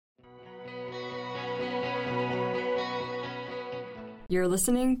You're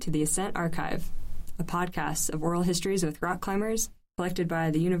listening to the Ascent Archive, a podcast of oral histories with rock climbers, collected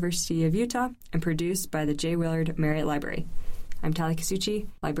by the University of Utah and produced by the J. Willard Marriott Library. I'm Tali Kasuchi,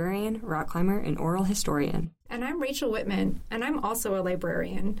 librarian, rock climber, and oral historian. And I'm Rachel Whitman, and I'm also a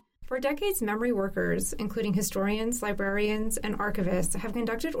librarian. For decades, memory workers, including historians, librarians, and archivists, have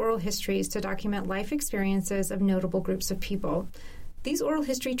conducted oral histories to document life experiences of notable groups of people. These oral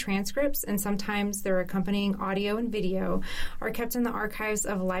history transcripts, and sometimes their accompanying audio and video, are kept in the archives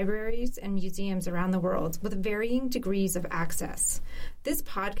of libraries and museums around the world with varying degrees of access. This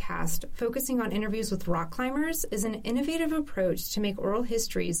podcast, focusing on interviews with rock climbers, is an innovative approach to make oral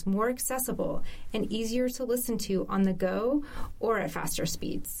histories more accessible and easier to listen to on the go or at faster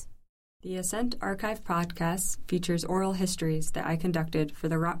speeds. The Ascent Archive podcast features oral histories that I conducted for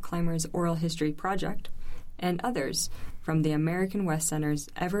the Rock Climbers Oral History Project and others from the American West Center's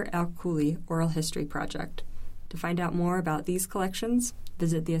Ever El Khouly Oral History Project. To find out more about these collections,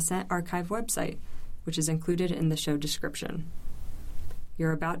 visit the Ascent Archive website, which is included in the show description.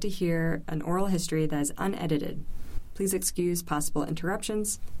 You're about to hear an oral history that is unedited. Please excuse possible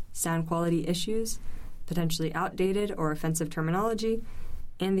interruptions, sound quality issues, potentially outdated or offensive terminology,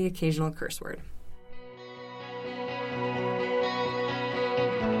 and the occasional curse word.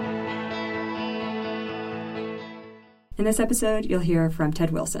 In this episode, you'll hear from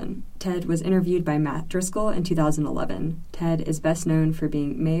Ted Wilson. Ted was interviewed by Matt Driscoll in 2011. Ted is best known for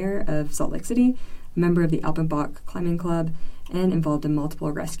being mayor of Salt Lake City, a member of the Alpenbach Climbing Club, and involved in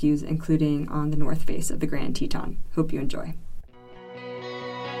multiple rescues, including on the north face of the Grand Teton. Hope you enjoy.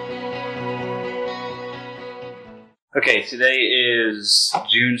 Okay, today is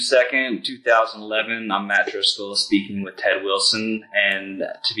June 2nd, 2011. I'm Matt Driscoll speaking with Ted Wilson. And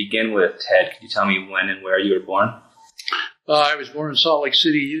to begin with, Ted, could you tell me when and where you were born? I was born in Salt Lake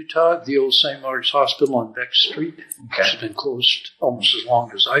City, Utah, at the old St. Mark's Hospital on Beck Street, which has been closed almost as long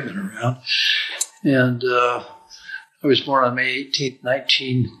as I've been around. And I was born on May 18th,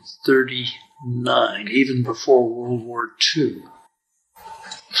 1939, even before World War II.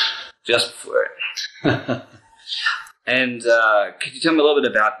 Just before it. And could you tell me a little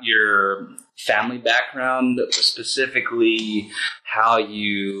bit about your family background, specifically how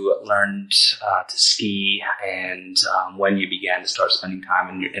you learned to ski and when you began to start spending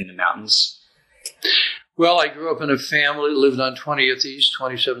time in the mountains? Well, I grew up in a family that lived on 20th East,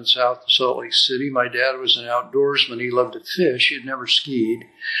 27 South of Salt Lake City. My dad was an outdoorsman. He loved to fish. He had never skied.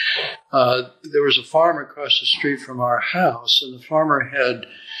 There was a farmer across the street from our house, and the farmer had,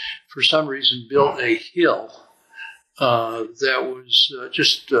 for some reason, built a hill that was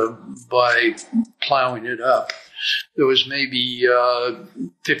just by plowing it up. It was maybe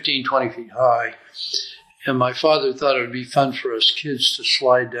 15, 20 feet high. And my father thought it would be fun for us kids to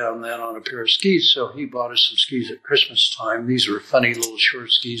slide down that on a pair of skis, so he bought us some skis at Christmas time. These were funny little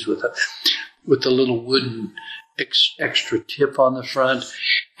short skis with a little wooden extra tip on the front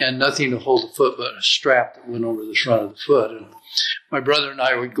and nothing to hold the foot but a strap that went over the front of the foot. And my brother and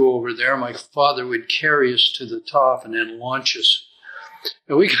I would go over there. My father would carry us to the top and then launch us.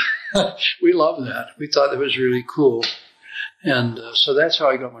 And we loved that. We thought that was really cool. And so that's how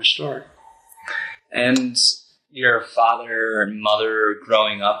I got my start. And your father and mother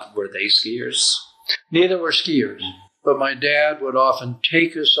growing up, were they skiers? Neither were skiers. But my dad would often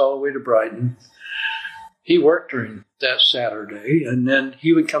take us all the way to Brighton. He worked during that Saturday, and then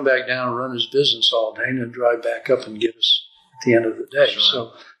he would come back down and run his business all day and then drive back up and get us at the end of the day. Sure.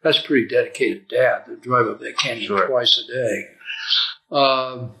 So that's a pretty dedicated dad to drive up that canyon twice a day.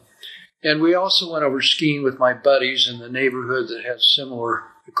 And we also went over skiing with my buddies in the neighborhood that had similar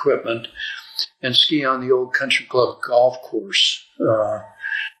equipment and ski on the old country club golf course.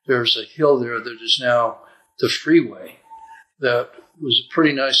 There's a hill there that is now the freeway that was a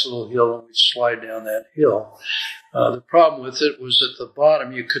pretty nice little hill, and we'd slide down that hill. The problem with it was at the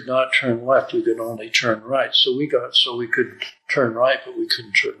bottom you could not turn left, you could only turn right. So we could turn right, but we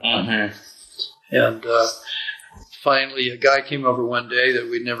couldn't turn left. Mm-hmm. And finally, a guy came over one day that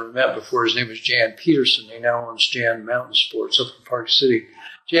we'd never met before. His name was Jan Peterson. He now owns Jan Mountain Sports up in Park City.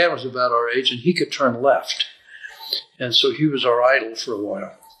 Jan was about our age, and he could turn left. And so he was our idol for a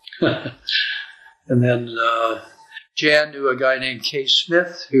while. And then Jan knew a guy named Kay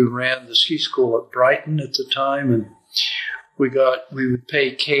Smith who ran the ski school at Brighton at the time, and we would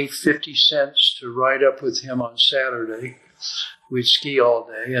pay Kay 50 cents to ride up with him on Saturday. We'd ski all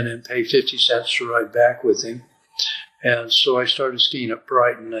day and then pay 50 cents to ride back with him. And so I started skiing at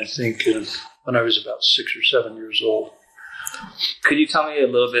Brighton, I think, when I was about 6 or 7 years old. Could you tell me a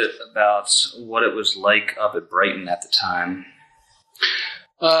little bit about what it was like up at Brighton at the time?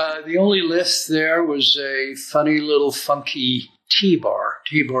 The only lift there was a funny little funky T-bar.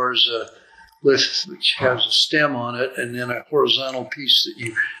 T-bar is a lift which has a stem on it and then a horizontal piece that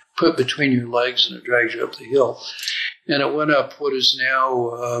you put between your legs and it drags you up the hill. And it went up what is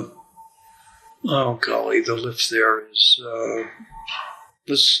now, the lift there is,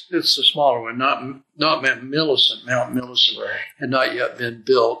 it's a smaller one, not Mount Millicent. Mount Millicent had not yet been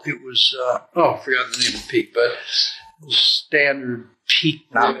built. It was, I forgot the name of the peak, but it was standard peak.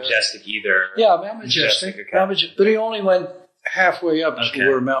 Not Majestic either. Yeah, Mount Majestic. Okay. But he only went halfway up to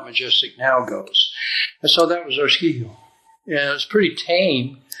where Mount Majestic now goes. And so that was our ski hill. And it was pretty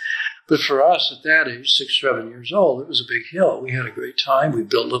tame. But for us at that age, 6, 7 years old, it was a big hill. We had a great time. We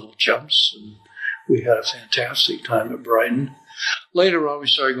built little jumps, and we had a fantastic time at Brighton. Later on, we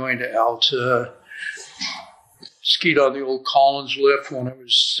started going to Alta, skied on the old Collins lift when I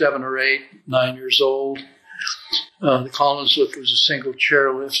was 7 or 8, 9 years old. The Collins lift was a single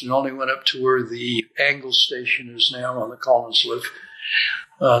chair lift and only went up to where the Angle station is now on the Collins lift.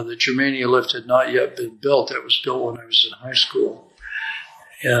 The Germania lift had not yet been built. That was built when I was in high school.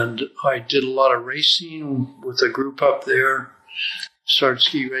 And I did a lot of racing with a group up there. Started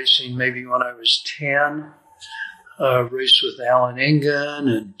ski racing maybe when I was 10. Raced with Alan Engen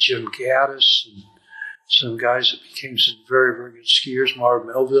and Jim Gaddis and some guys that became some very, very good skiers. Marv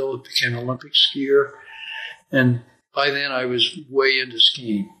Melville became an Olympic skier. And by then I was way into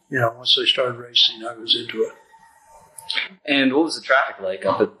skiing. Once I started racing, I was into it. And what was the traffic like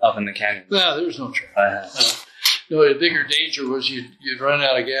up in the canyon? No, there was no traffic. The bigger danger was you'd run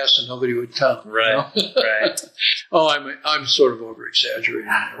out of gas and nobody would come. Right, right. I'm sort of over exaggerating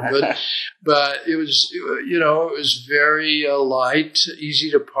there, but it was it was very light,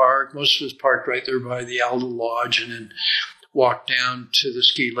 easy to park. Most of us parked right there by the Alda Lodge, and then walked down to the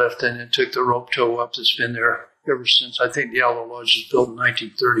ski lift, and then took the rope tow up. That's been there ever since. I think the Alda Lodge was built in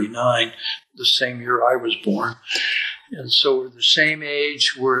 1939, the same year I was born. And so we're the same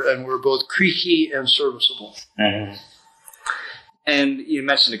age, we're both creaky and serviceable. Mm-hmm. And you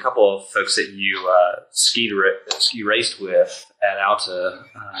mentioned a couple of folks that you ski raced with at Alta,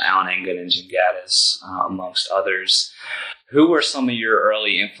 Alan Engen and Jim Gaddis, amongst others. Who were some of your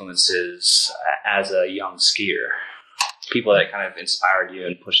early influences as a young skier? People that kind of inspired you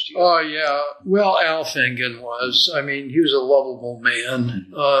and pushed you? Oh, yeah. Well, Alf Engen was. I mean, he was a lovable man.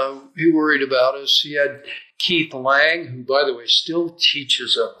 Mm-hmm. He worried about us. He had Keith Lang, who, by the way, still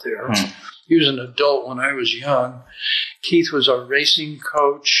teaches up there. Hmm. He was an adult when I was young. Keith was our racing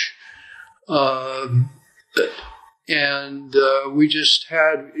coach. And we just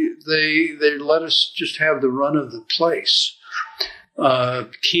had, they let us just have the run of the place.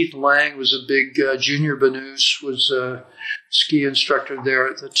 Keith Lang was a big, Junior Banus was a ski instructor there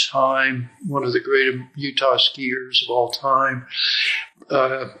at the time, one of the great Utah skiers of all time.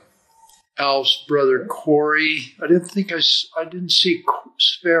 Al's brother Corey, I didn't see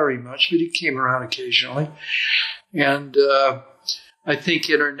very much, but he came around occasionally. And I think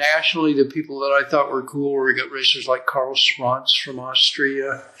internationally, the people that I thought were cool were racers like Karl Schranz from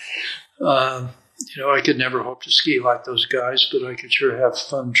Austria. I could never hope to ski like those guys, but I could sure have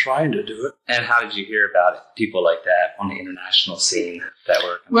fun trying to do it. And how did you hear about people like that on the international scene that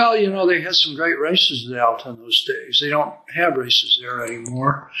were? Well, they had some great races at Alta in those days. They don't have races there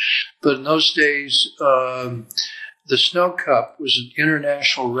anymore. But in those days, the Snow Cup was an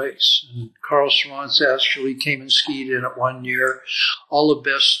international race. And Karl Schranz actually came and skied in it one year. All the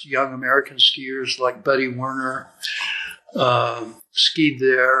best young American skiers like Buddy Werner skied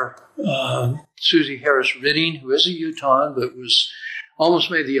there. Susie Harris-Ridding, who is a Utahn, but was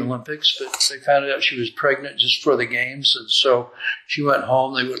almost made the Olympics, but they found out she was pregnant just for the games, and so she went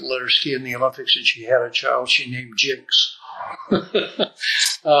home. They wouldn't let her ski in the Olympics, and she had a child she named Jinx. I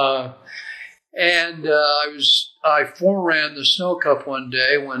foreran the Snow Cup one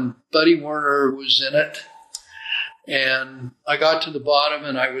day when Buddy Werner was in it, and I got to the bottom,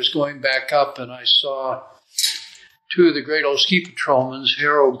 and I was going back up, and I saw two of the great old ski patrolmen,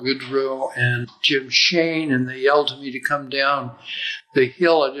 Harold Goodrow and Jim Shane, and they yelled to me to come down the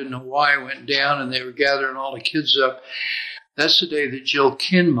hill. I didn't know why I went down, and they were gathering all the kids up. That's the day that Jill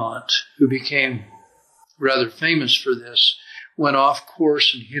Kinmont, who became rather famous for this, went off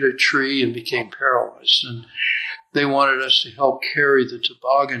course and hit a tree and became paralyzed. And they wanted us to help carry the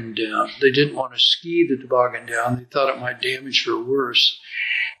toboggan down. They didn't want to ski the toboggan down. They thought it might damage her worse.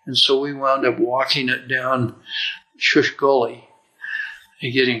 And so we wound up walking it down Shush Gully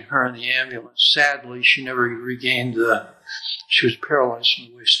and getting her in the ambulance. Sadly, she never regained she was paralyzed from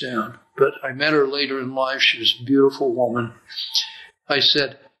the waist down. But I met her later in life. She was a beautiful woman. I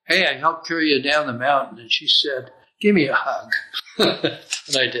said, "Hey, I helped carry you down the mountain." And she said, "Give me a hug."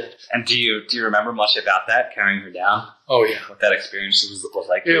 And I did. And do you remember much about that, carrying her down? Oh, yeah. What that experience was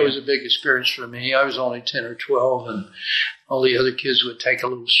like? It was a big experience for me. I was only 10 or 12, and all the other kids would take a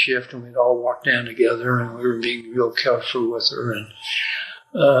little shift, and we'd all walk down together, and we were being real careful with her. And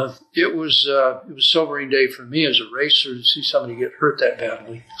it was a sobering day for me as a racer to see somebody get hurt that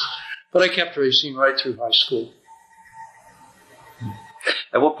badly. But I kept racing right through high school.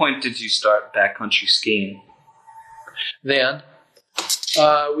 At what point did you start backcountry skiing? Then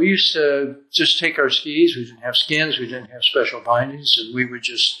we used to just take our skis. We didn't have skins. We didn't have special bindings. And we would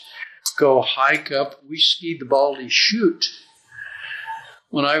just go hike up. We skied the Baldy Chute.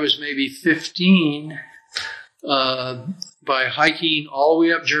 When I was maybe 15, by hiking all the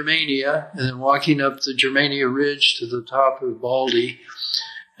way up Germania and then walking up the Germania Ridge to the top of Baldy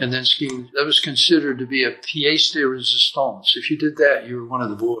and then skiing. That was considered to be a pièce de résistance. If you did that, you were one of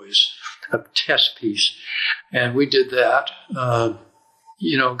the boys, a test piece. And we did that.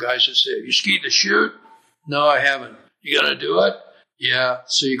 Guys would say, you skied the chute? No, I haven't. You going to do it? Yeah,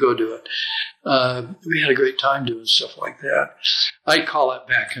 so you go do it. We had a great time doing stuff like that. I call it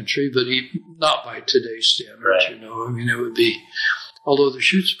backcountry, but not by today's standards, right. It would be, although the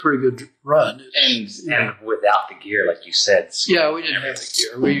chute's a pretty good run. And without the gear, like you said. Yeah, we didn't have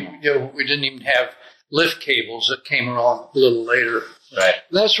the gear. We didn't even have lift cables that came along a little later. Right.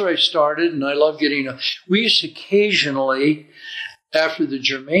 That's where I started, and I love we used to occasionally, after the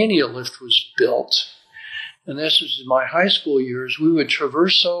Germania lift was built, and this was in my high school years, we would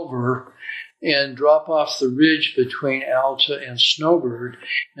traverse over and drop off the ridge between Alta and Snowbird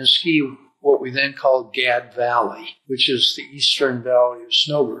and ski what we then called Gad Valley, which is the eastern valley of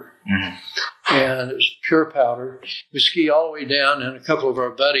Snowbird. Mm-hmm. And it was pure powder. We ski all the way down, and a couple of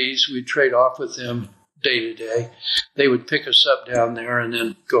our buddies, we'd trade off with them day to day. They would pick us up down there and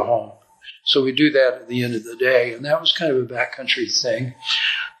then go home. So we do that at the end of the day, and that was kind of a backcountry thing.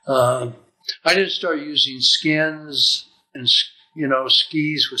 I didn't start using skins and,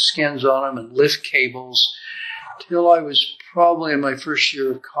 skis with skins on them and lift cables till I was probably in my first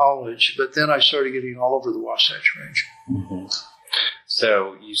year of college. But then I started getting all over the Wasatch Range. Mm-hmm.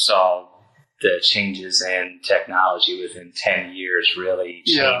 So you saw the changes in technology within 10 years really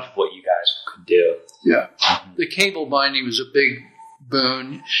changed what you guys could do. Yeah. Mm-hmm. The cable binding was a big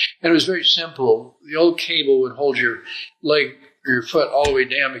boon, and it was very simple. The old cable would hold your leg or your foot all the way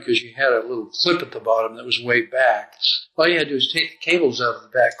down because you had a little clip at the bottom that was way back. All you had to do was take the cables out of the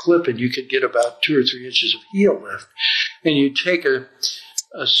back clip, and you could get about 2 or 3 inches of heel lift. And you'd take a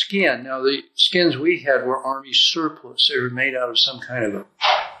skin. Now, the skins we had were Army surplus. They were made out of some kind of a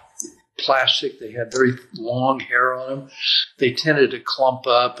plastic. They had very long hair on them. They tended to clump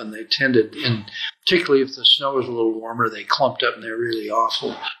up, and particularly if the snow was a little warmer, they clumped up and they're really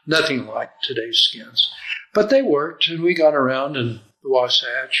awful. Nothing like today's skins. But they worked, and we got around in the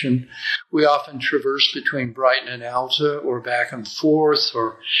Wasatch, and we often traversed between Brighton and Alta or back and forth,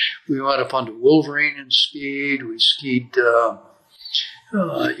 or we went up onto Wolverine and skied. We skied,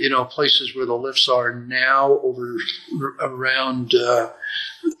 places where the lifts are now over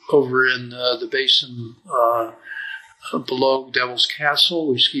in the basin below Devil's Castle.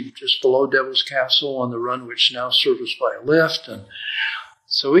 We skied just below Devil's Castle on the run, which now serviced by a lift. And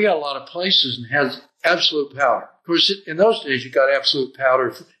so we got a lot of places and had absolute power. Of course, in those days, you got absolute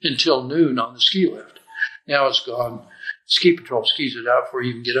power until noon on the ski lift. Now it's gone. Ski Patrol skis it out before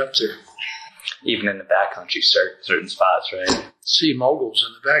you even get up there. Even in the backcountry, certain spots, right? See moguls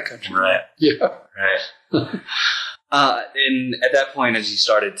in the backcountry. Right. Yeah. Right. And at that point, as you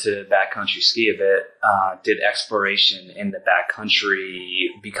started to backcountry ski a bit, did exploration in the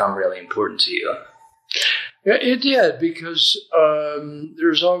backcountry become really important to you? Yeah, it did, because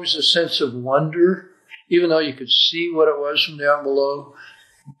there's always a sense of wonder, even though you could see what it was from down below.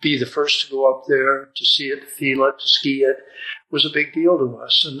 Be the first to go up there, to see it, to feel it, to ski it, was a big deal to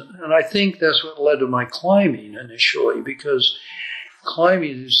us. And I think that's what led to my climbing initially, because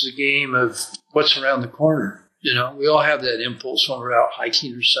climbing is the game of what's around the corner. We all have that impulse when we're out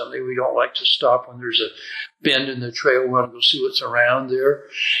hiking or something. We don't like to stop when there's a bend in the trail. We want to go see what's around there.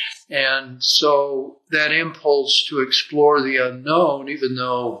 And so that impulse to explore the unknown, even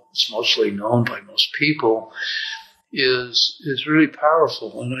though it's mostly known by most people, is really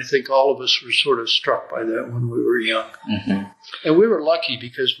powerful. And I think all of us were sort of struck by that when we were young. Mm-hmm. And we were lucky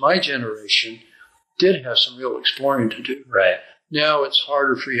because my generation did have some real exploring to do. Right. Now it's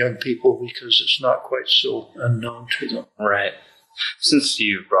harder for young people because it's not quite so unknown to them. Right. Since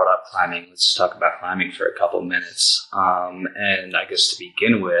you brought up climbing. Let's talk about climbing for a couple minutes. And I guess to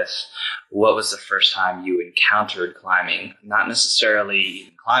begin with, what was the first time you encountered climbing? Not necessarily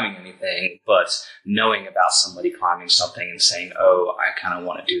even climbing anything, but knowing about somebody climbing something and saying, oh, I kind of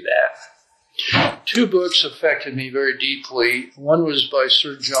want to do that. Two books affected me very deeply. One was by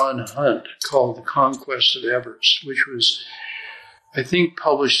Sir John Hunt called The Conquest of Everest, which was, I think,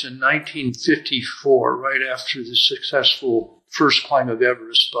 published in 1954, right after the successful first climb of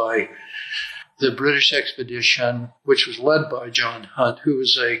Everest by the British expedition, which was led by John Hunt, who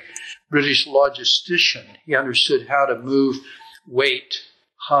was a British logistician. He understood how to move weight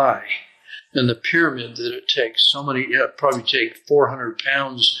high. And the pyramid that it takes, it probably take 400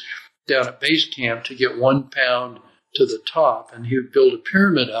 pounds down at base camp to get 1 pound to the top. And he would build a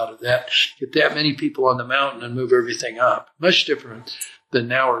pyramid out of that, get that many people on the mountain and move everything up. Much different than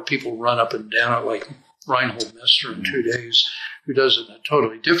now where people run up and down it like Reinhold Messner in 2 days, who does it in a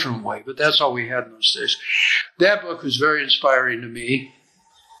totally different way. But that's all we had in those days. That book was very inspiring to me.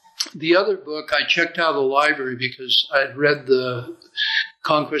 The other book I checked out of the library because I'd read The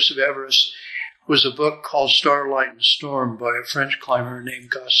Conquest of Everest, was a book called Starlight and Storm by a French climber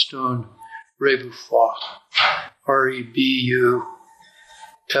named Gaston Rebufat, Rebuffat,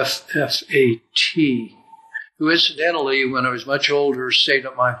 who incidentally, when I was much older, stayed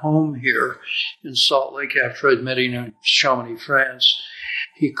at my home here in Salt Lake after I'd met him in Chamonix, France.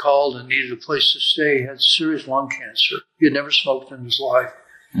 He called and needed a place to stay. He had serious lung cancer. He had never smoked in his life.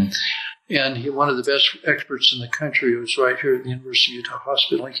 And one of the best experts in the country was right here at the University of Utah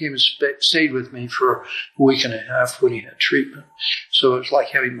Hospital. He came and stayed with me for a week and a half when he had treatment. So it was like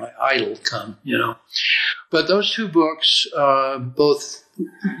having my idol come, But those two books, both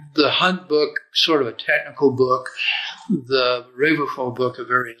the Hunt book, sort of a technical book, the Rebufat book, a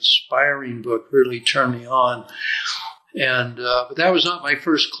very inspiring book, really turned me on. And but that was not my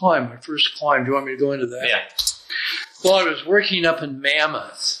first climb. My first climb, do you want me to go into that? Yeah. Well, I was working up in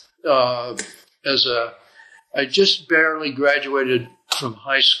Mammoth. I just barely graduated from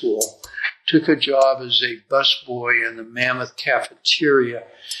high school, took a job as a busboy in the Mammoth cafeteria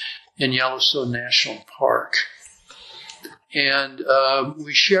in Yellowstone National Park. And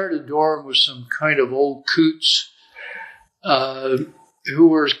we shared a dorm with some kind of old coots who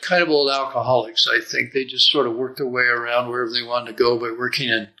were kind of old alcoholics, I think. They just sort of worked their way around wherever they wanted to go by working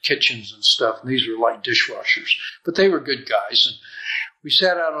in kitchens and stuff. And these were like dishwashers. But they were good guys. And we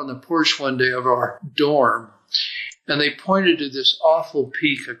sat out on the porch one day of our dorm, and they pointed to this awful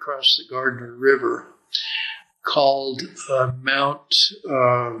peak across the Gardner River called Mount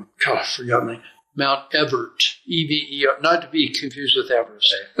Evert, E-V-E-R, not to be confused with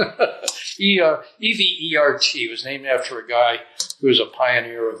Everest. E-V-E-R-T. It was named after a guy who was a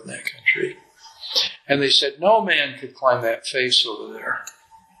pioneer of that country. And they said, no man could climb that face over there.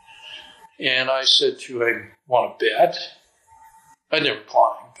 And I said to him, want to bet? I never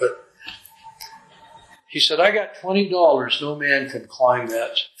climbed, but he said, I got $20. No man can climb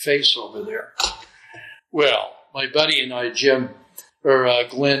that face over there. Well, my buddy and I, Glenn,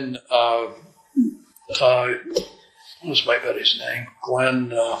 what was my buddy's name? Glenn,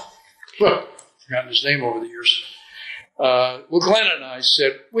 forgotten his name over the years. Glenn and I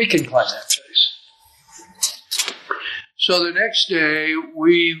said, we can climb that face. So the next day,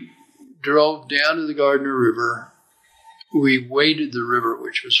 we drove down to the Gardner River. We waded the river,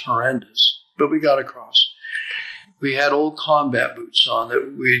 which was horrendous, but we got across. We had old combat boots on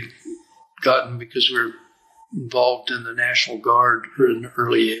that we'd gotten because we were involved in the National Guard at an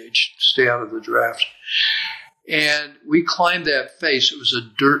early age, to stay out of the draft. And we climbed that face. It was a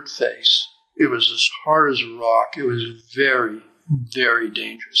dirt face. It was as hard as a rock. It was very, very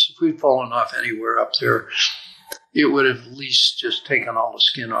dangerous. If we'd fallen off anywhere up there, it would have at least just taken all the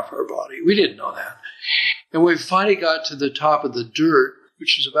skin off our body. We didn't know that. And when we finally got to the top of the dirt,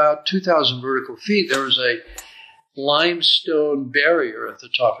 which is about 2,000 vertical feet, there was a limestone barrier at the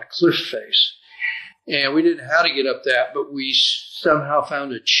top, a cliff face. And we didn't know how to get up that, but we somehow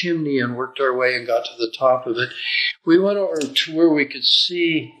found a chimney and worked our way and got to the top of it. We went over to where we could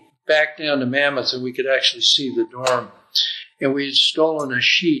see back down to Mammoth, and we could actually see the dorm. And we had stolen a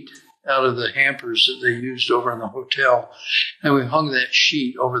sheet out of the hampers that they used over in the hotel. And we hung that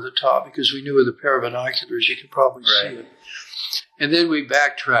sheet over the top because we knew with a pair of binoculars you could probably see it. And then we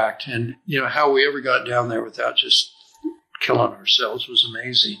backtracked, and how we ever got down there without just killing ourselves was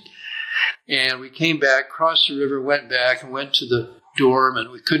amazing. And we came back, crossed the river, went back, and went to the dorm, and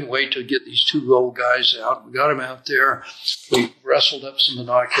we couldn't wait to get these two old guys out. We got them out there. We wrestled up some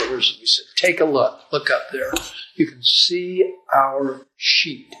binoculars, and we said, take a look up there. You can see our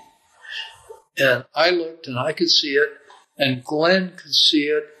sheet. And I looked, and I could see it, and Glenn could see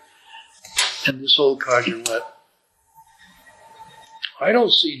it, And this old codger went, I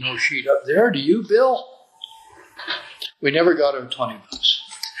don't see no sheet up there. Do you, Bill? We never got him $20.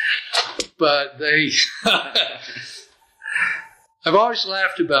 But they... I've always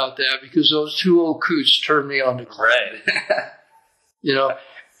laughed about that because those two old coots turned me on to climbing. Right.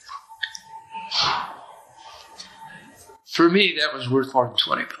 For me, that was worth more than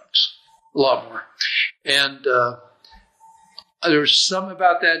 $20. A lot more. And there was something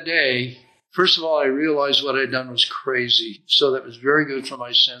about that day. First of all, I realized what I'd done was crazy. So that was very good for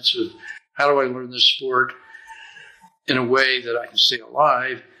my sense of how do I learn this sport in a way that I can stay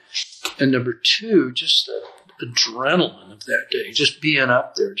alive. And number two, just the adrenaline of that day, just being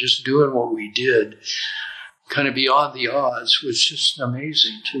up there, just doing what we did, kind of beyond the odds, was just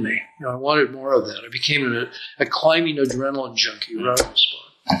amazing to me. I wanted more of that. I became a climbing adrenaline junkie right on the spot.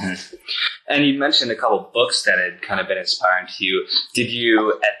 Mm-hmm. And you mentioned a couple of books that had kind of been inspiring to you. Did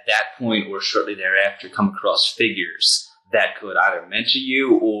you, at that point or shortly thereafter, come across figures that could either mentor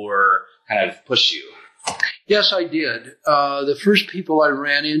you or kind of push you? Yes, I did. The first people I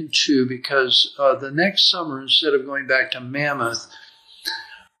ran into, because the next summer, instead of going back to Mammoth,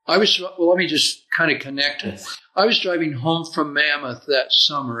 let me just kind of connect it. I was driving home from Mammoth that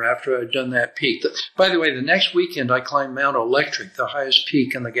summer after I'd done that peak. By the way, the next weekend I climbed Mount Electric, the highest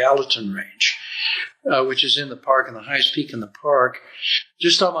peak in the Gallatin Range, which is in the park, and the highest peak in the park,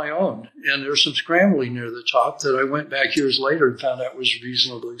 just on my own. And there was some scrambling near the top that I went back years later and found out was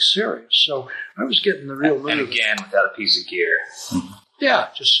reasonably serious. So I was getting the real move. And again, without a piece of gear.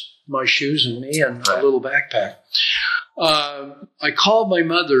 Yeah, just my shoes and me and a little backpack. I called my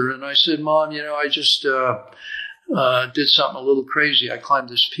mother and I said, Mom, I just did something a little crazy. I climbed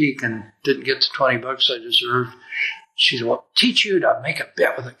this peak and didn't get the $20 I deserved. She said, well, teach you to make a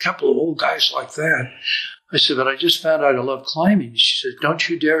bet with a couple of old guys like that. I said, but I just found out I love climbing. She said, don't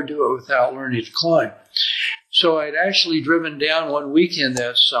you dare do it without learning to climb. So I'd actually driven down one weekend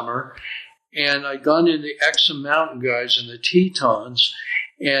that summer, and I'd gone into the Exum Mountain Guys in the Tetons,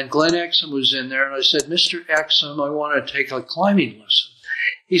 and Glenn Exum was in there, and I said, Mr. Exum, I want to take a climbing lesson.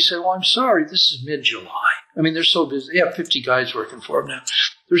 He said, well, I'm sorry, this is mid-July. I mean, they're so busy. They have 50 guys working for them now.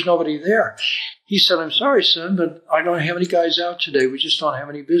 There's nobody there. He said, I'm sorry, son, but I don't have any guys out today. We just don't have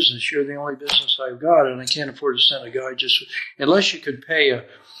any business. You're the only business I've got, and I can't afford to send a guy just unless you could pay a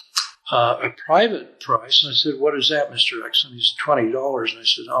private price. And I said, what is that, Mr. Exum? He said, $20. And I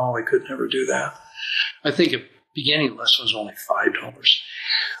said, oh, I could never do that. I think a beginning lesson was only $5.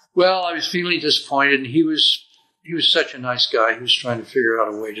 Well, I was feeling disappointed, and he was such a nice guy. He was trying to figure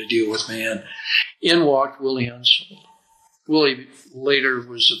out a way to deal with me. And in walked Willie Unseld. Willie later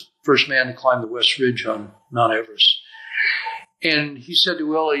was the first man to climb the West Ridge on Mount Everest. And he said to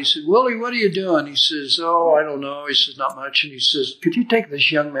Willie, he said, Willie, what are you doing? He says, oh, I don't know. He says, not much. And he says, could you take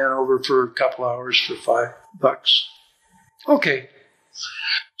this young man over for a couple hours for $5? Okay.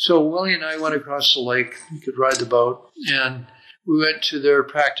 So Willie and I went across the lake. We could ride the boat. And we went to their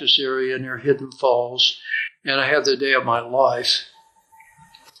practice area near Hidden Falls. And I had the day of my life.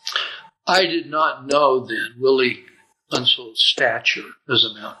 I did not know then Willie Unseld's stature as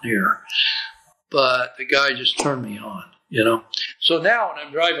a mountaineer, but the guy just turned me on, So now when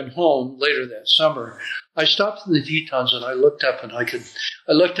I'm driving home later that summer, I stopped in the Tetons and I looked up and I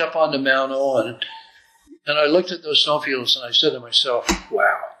looked up onto Mount Owen and I looked at those snowfields and I said to myself,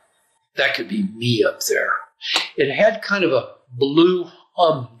 wow, that could be me up there. It had kind of a blue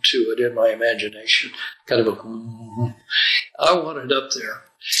hum to it in my imagination, kind of I wanted up there.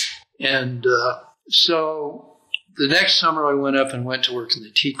 And so the next summer I went up and went to work in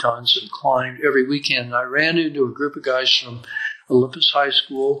the Tetons and climbed every weekend. And I ran into a group of guys from Olympus High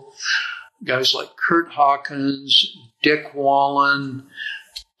School, guys like Kurt Hawkins, Dick Wallen,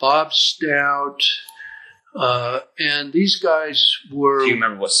 Bob Stout, and these guys were... Do you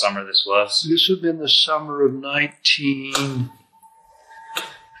remember what summer this was? This would have been the summer of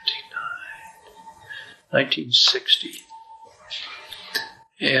 1960.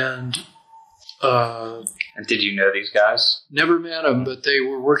 And did you know these guys? Never met them, but they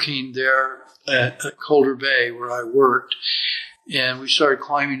were working there at Calder Bay where I worked. And we started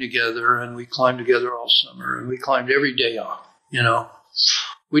climbing together, and we climbed together all summer, and we climbed every day off,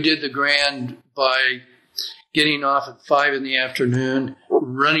 We did the Grand by getting off at 5 in the afternoon,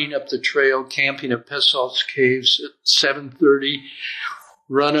 running up the trail, camping at Pesalt's Caves at 7:30,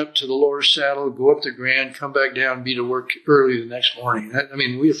 run up to the Lower Saddle, go up the Grand, come back down, and be to work early the next morning. I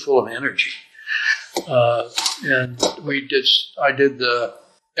mean, we were full of energy. And I did the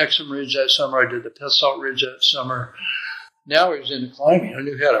Exum Ridge that summer. I did the Pesalt Ridge that summer. Now I was into climbing. I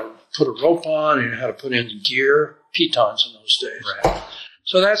knew how to put a rope on. I knew how to put in gear. Pitons in those days. Right.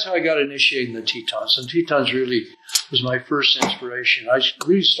 So that's how I got initiated in the Tetons. And Tetons really was my first inspiration. I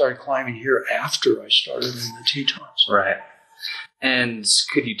really started climbing here after I started in the Tetons. Right. And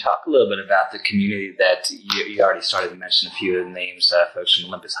could you talk a little bit about the community that you already started to mention a few of the names, folks from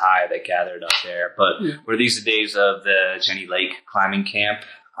Olympus High that gathered up there, but were these the days of the Jenny Lake climbing camp?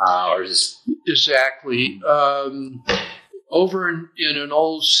 Or is this... Exactly. Over in an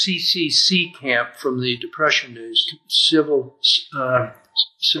old CCC camp from the Depression days,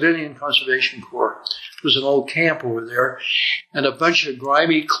 Civilian Conservation Corps. It was an old camp over there, and a bunch of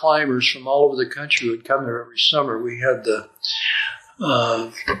grimy climbers from all over the country would come there every summer. We had the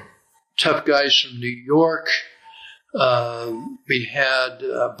tough guys from New York. We had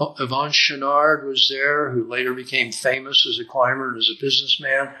Yvon Chouinard was there, who later became famous as a climber and as a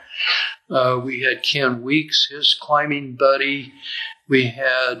businessman. We had Ken Weeks, his climbing buddy. We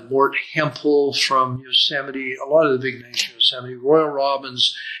had Mort Hempel from Yosemite, a lot of the big names from Yosemite. Royal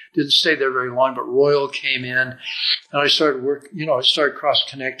Robbins didn't stay there very long, but Royal came in. And I started I started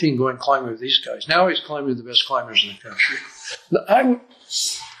cross-connecting, going climbing with these guys. Now he's climbing with the best climbers in the country.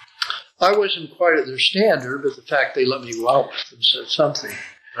 I wasn't quite at their standard, but the fact they let me go out with them said something.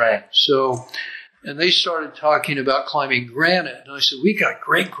 Right. So, and they started talking about climbing granite. And I said, we got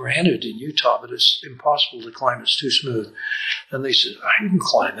great granite in Utah, but it's impossible to climb. It's too smooth. And they said, I can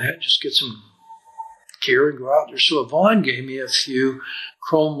climb that. Just get some gear and go out there. So Yvon gave me a few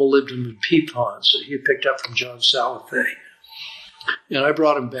chrome molybdenum pitons that he had picked up from John Salathé. And I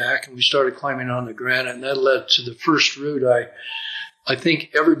brought him back, and we started climbing on the granite. And that led to the first route I think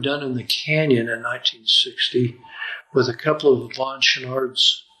ever done in the canyon in 1960 with a couple of Yvon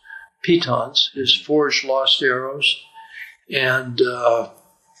Chouinard's pitons, his forged lost arrows. And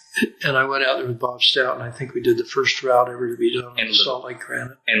I went out there with Bob Stout, and I think we did the first route ever to be done on the Salt Lake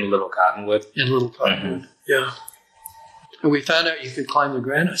Granite. In Little Cottonwood? In Little Cottonwood, yeah. And we found out you could climb the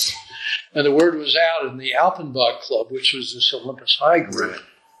granite. And the word was out in the Alpenbach Club, which was this Olympus High group,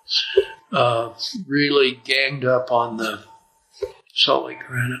 really ganged up on the Salt Lake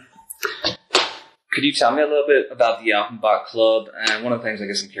Granite. Could you tell me a little bit about the Alpenbach Club? And one of the things I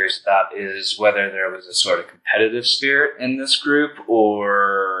guess I'm curious about is whether there was a sort of competitive spirit in this group,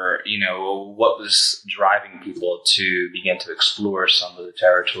 or, what was driving people to begin to explore some of the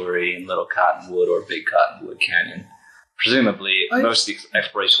territory in Little Cottonwood or Big Cottonwood Canyon. Presumably, most of the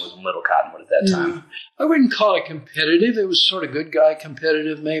exploration was in Little Cottonwood at that time. I wouldn't call it competitive. It was sort of good guy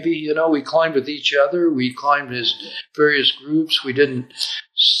competitive, maybe. We climbed with each other. We climbed as various groups. We didn't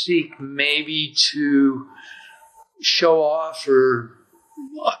seek maybe to show off, or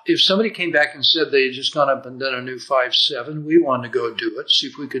if somebody came back and said they had just gone up and done a new 5.7, we wanted to go do it, see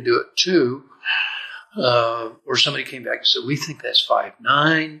if we could do it too. Or somebody came back and said, we think that's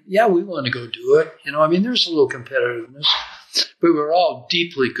 5.9. Yeah, we want to go do it. There's a little competitiveness, but we were all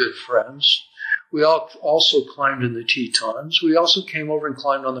deeply good friends. We all also climbed in the Tetons. We also came over and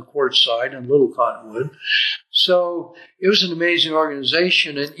climbed on the quartz side in Little Cottonwood. So it was an amazing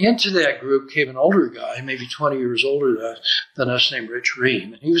organization. And into that group came an older guy, maybe 20 years older than us, named Rich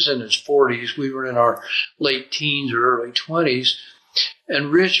Ream. And he was in his 40s. We were in our late teens or early 20s.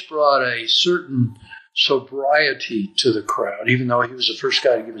 And Rich brought a certain sobriety to the crowd, even though he was the first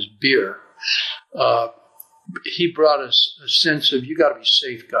guy to give us beer. He brought us a sense of, you got to be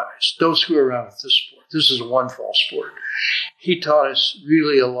safe, guys. Don't screw around with this sport. This is a one-fall sport. He taught us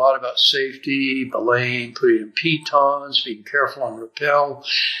really a lot about safety, belaying, putting in pitons, being careful on rappel.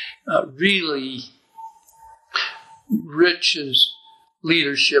 Really, Rich's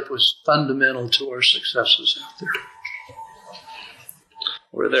leadership was fundamental to our successes out there.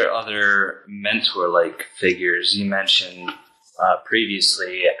 Were there other mentor-like figures? You mentioned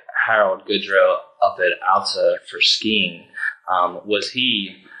previously Harold Goodrow up at Alta for skiing. Was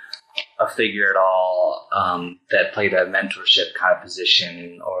he a figure at all that played a mentorship kind of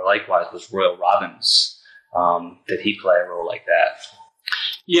position, or likewise was Royal Robbins? Did he play a role like that?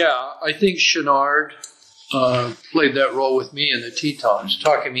 Yeah, I think Chouinard played that role with me in the Tetons,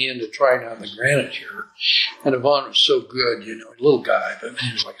 talking me into trying out the granite here. And Yvon was so good, a little guy, but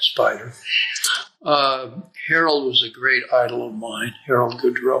he was like a spider. Harold was a great idol of mine, Harold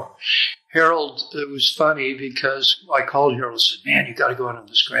Goodrow. Harold, it was funny because I called Harold and said, man, you got to go out on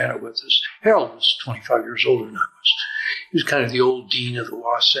this granite with us. Harold was 25 years older than I was. He was kind of the old dean of the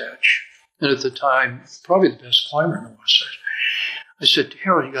Wasatch. And at the time, probably the best climber in the Wasatch. I said,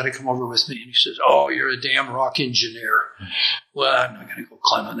 Harold, you got to come over with me. And he says, oh, you're a damn rock engineer. Well, I'm not going to go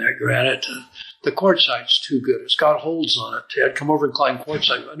climb on that granite. The quartzite's too good. It's got holes on it. I'd come over and climb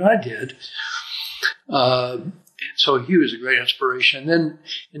quartzite. And I did. So he was a great inspiration. And then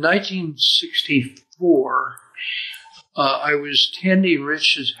in 1964, I was tending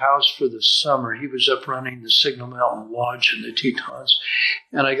Rich's house for the summer. He was up running the Signal Mountain Lodge in the Tetons.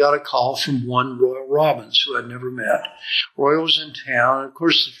 And I got a call from one Royal Robbins, who I'd never met. Royal was in town. Of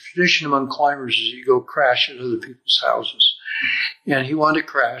course, the tradition among climbers is you go crash at other people's houses. And he wanted to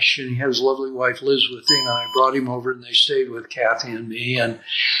crash, and he had his lovely wife Liz with him. And I brought him over, and they stayed with Kathy and me.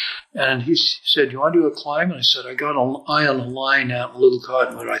 And he said, "You want to do a climb?" And I said, "I got an eye on a line out in Little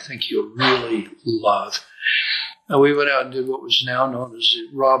Cottonwood I think you'll really love." And we went out and did what was now known as the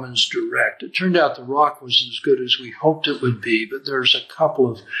Robbins Direct. It turned out the rock wasn't as good as we hoped it would be, but there's a couple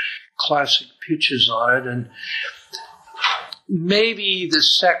of classic pitches on it. And maybe the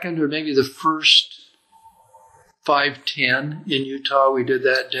second or maybe the first 510 in Utah we did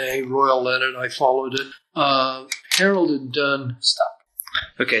that day. Royal led it. I followed it. Harold had done... Stop.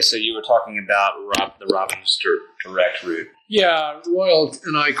 Okay, so you were talking about the Robbins Direct route. Yeah, Royal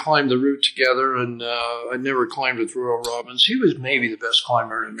and I climbed the route together, and I never climbed with Royal Robbins. He was maybe the best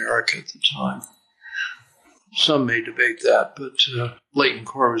climber in America at the time. Some may debate that, but Leighton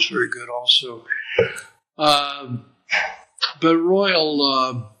Core was very good also. But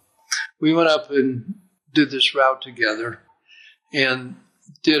Royal, we went up and did this route together and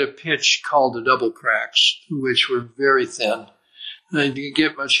did a pitch called the Double Cracks, which were very thin. And you didn't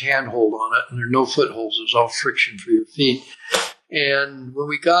get much handhold on it, and there are no footholds. It was all friction for your feet. And when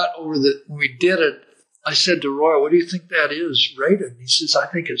we got over when we did it, I said to Royal, "What do you think that is rated?" And he says, "I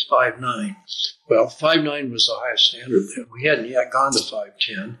think it's 5.9. Well, 5.9 was the highest standard then. We hadn't yet gone to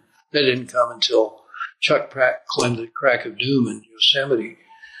 5.10. That didn't come until Chuck Pratt climbed the Crack of Doom in Yosemite.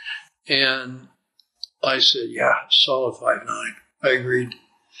 And I said, "Yeah, solid 5.9. I agreed.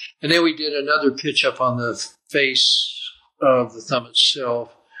 And then we did another pitch up on the face of the thumb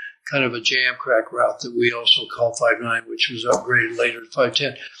itself, kind of a jam crack route that we also call 5.9, which was upgraded later to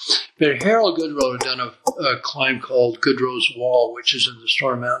 5.10. But Harold Goodrow had done a climb called Goodrow's Wall, which is in the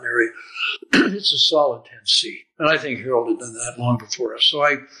Storm Mountain area. It's a solid 10C. And I think Harold had done that long before us. So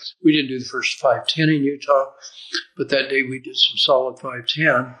we didn't do the first 5.10 in Utah, but that day we did some solid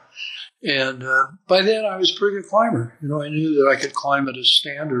 5.10. And by then I was a pretty good climber. You know, I knew that I could climb at a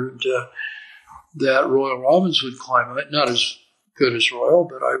standard that Royal Robbins would climb it. Not as good as Royal,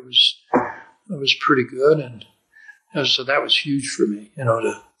 but I was pretty good. And so that was huge for me, you know,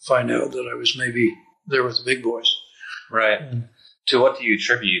 to find out that I was maybe there with the big boys. Right. And to what do you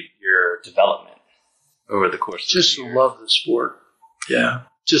attribute your development over the course of just the year? To love the sport. Yeah.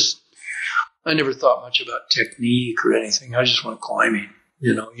 I never thought much about technique or anything. I just went climbing.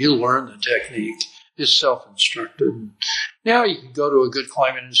 You know, you learn the technique. It's self-instructed. Now you can go to a good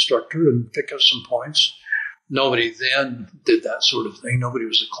climbing instructor and pick up some points. Nobody then did that sort of thing. Nobody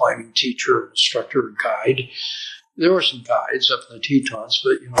was a climbing teacher, instructor, or guide. There were some guides up in the Tetons,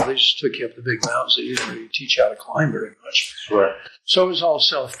 but, you know, they just took you up the big mountains. They didn't really teach you how to climb very much. Sure. So it was all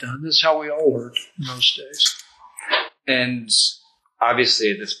self-done. That's how we all learned in those days. And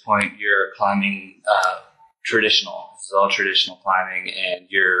obviously at this point you're climbing traditional. This is all traditional climbing, and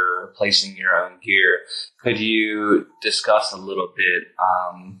you're replacing your own gear. Could you discuss a little bit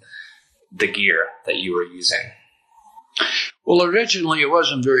the gear that you were using? Well, originally it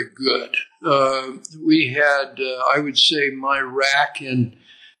wasn't very good. We had, I would say, my rack in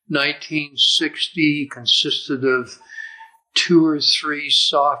 1960 consisted of 2 or 3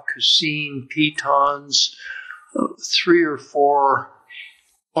 soft Cassine pitons, 3 or 4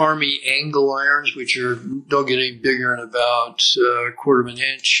 Army angle irons, which don't get any bigger than about a quarter of an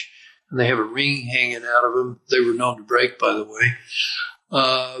inch, and they have a ring hanging out of them. They were known to break, by the way.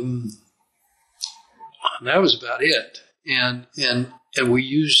 And that was about it. And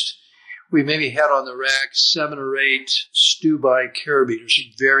we maybe had on the rack 7 or 8 Stubai carabiners,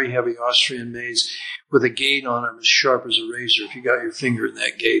 very heavy Austrian maids with a gate on them as sharp as a razor. If you got your finger in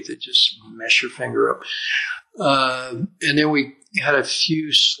that gate, they just mess your finger up. And then we had a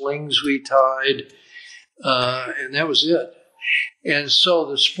few slings we tied, and that was it. And so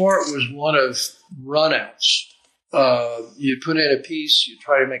the sport was one of runouts. You put in a piece, you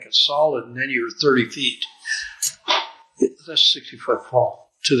try to make it solid, and then you were 30 feet. That's a 60-foot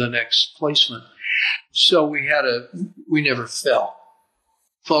fall to the next placement. So we never fell.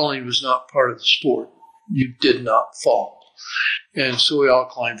 Falling was not part of the sport. You did not fall. And so we all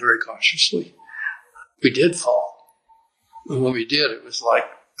climbed very cautiously. We did fall. And when we did, it was like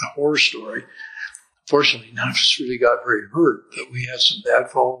a horror story. Fortunately, none of us really got very hurt, but we had some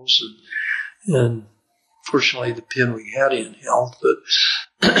bad falls, and fortunately the pin we had in held. But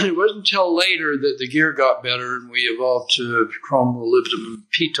it wasn't until later that the gear got better and we evolved to chrome molybdenum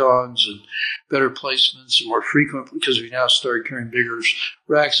pitons and better placements and more frequent because we now started carrying bigger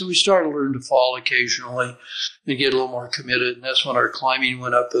racks. So we started to learn to fall occasionally and get a little more committed. And that's when our climbing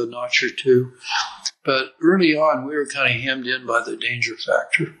went up a notch or two. But early on, we were kind of hemmed in by the danger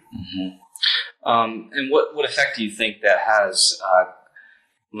factor. Mm-hmm. And what effect do you think that has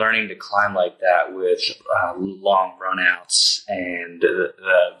learning to climb like that with long runouts and the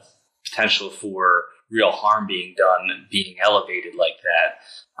potential for real harm being done, being elevated like that?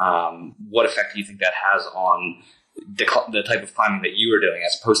 What effect do you think that has on the type of climbing that you were doing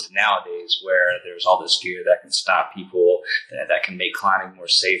as opposed to nowadays where there's all this gear that can stop people, that can make climbing more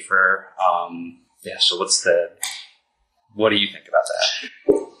safer? So what do you think about that?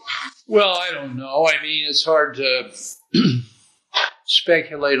 Well, I don't know. I mean, it's hard to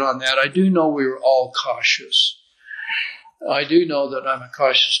speculate on that. I do know we were all cautious. I do know that I'm a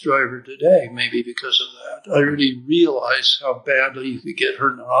cautious driver today, maybe because of that. I really realize how badly you could get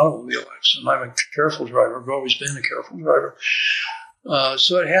hurt in an automobile accident. I'm a careful driver. I've always been a careful driver.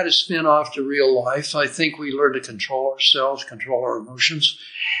 So it had to spin off to real life. I think we learned to control ourselves, control our emotions.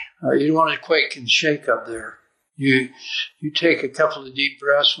 You don't want to quake and shake up there. You take a couple of deep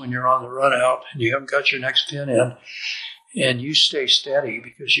breaths when you're on the run out and you haven't got your next pin in, and you stay steady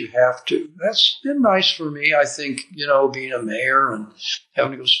because you have to. That's been nice for me. I think, being a mayor and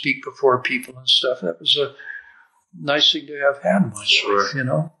having to go speak before people and stuff, that was a nice thing to have had in my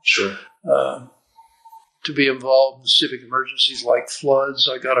life, Sure. To be involved in civic emergencies like floods,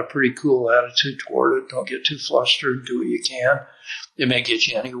 I got a pretty cool attitude toward it. Don't get too flustered. Do what you can. It may get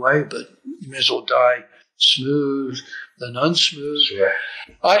you anyway, but you may as well die smooth than unsmooth. Sure.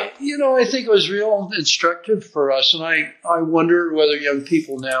 I think it was real instructive for us, and I wonder whether young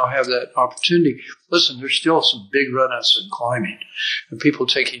people now have that opportunity. Listen, there's still some big runouts in climbing, and people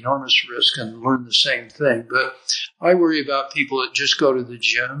take enormous risk and learn the same thing. But I worry about people that just go to the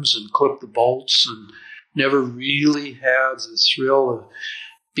gyms and clip the bolts and never really have the thrill of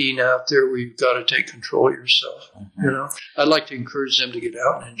being out there where you've got to take control of yourself. Mm-hmm. I'd like to encourage them to get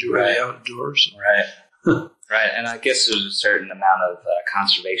out and enjoy the outdoors. Right. Right, and I guess there's a certain amount of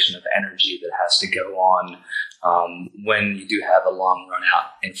conservation of energy that has to go on when you do have a long run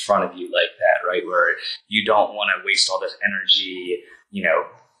out in front of you like that, right? Where you don't want to waste all this energy,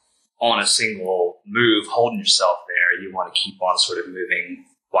 on a single move, holding yourself there. You want to keep on sort of moving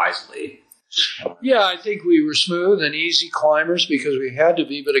wisely. Yeah, I think we were smooth and easy climbers because we had to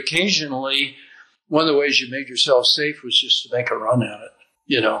be, but occasionally one of the ways you made yourself safe was just to make a run at it,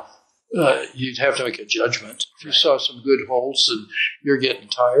 you'd have to make a judgment. If you saw some good holds and you're getting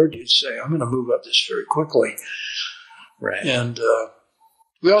tired, you'd say, I'm going to move up this very quickly. Right. And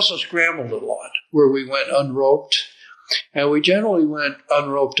we also scrambled a lot where we went unroped. And we generally went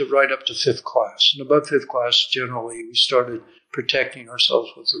unroped right up to fifth class. And above fifth class, generally, we started protecting ourselves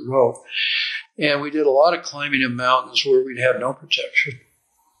with the rope. And we did a lot of climbing in mountains where we'd have no protection.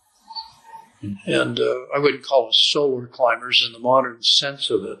 And I wouldn't call us solar climbers in the modern sense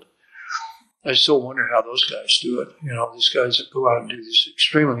of it. I still wonder how those guys do it. These guys that go out and do these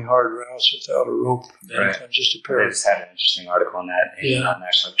extremely hard routes without a rope. Right. Just a pair. They just had an interesting article on that in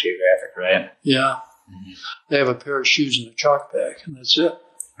National Geographic, right? Yeah. Mm-hmm. They have a pair of shoes and a chalk bag, and that's it.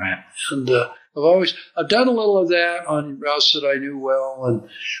 Right. And I've done a little of that on routes that I knew well,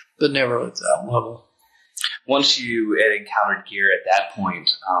 but never at that level. Once you had encountered gear at that point,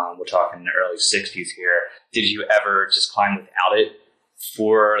 we're talking the early 60s here, did you ever just climb without it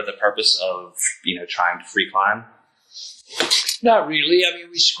for the purpose of, trying to free climb? Not really. I mean,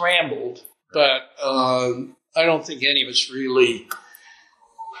 we scrambled, but I don't think any of us really.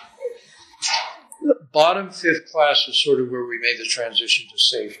 Bottom fifth class was sort of where we made the transition to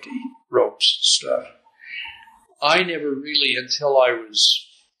safety, ropes and stuff. I never really, until I was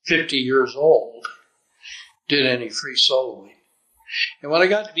 50 years old, did any free soloing. And when I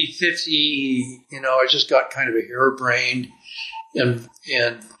got to be 50, I just got kind of a harebrained and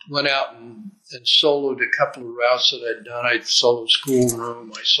went out and soloed a couple of routes that I'd done. I'd soloed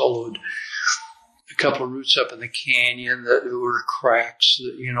Schoolroom. I soloed a couple of routes up in the canyon that were cracks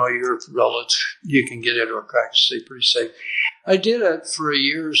that, you're relative. You can get into a crack and stay pretty safe. I did it for a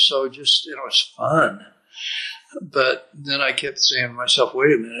year or so, just, it was fun. But then I kept saying to myself,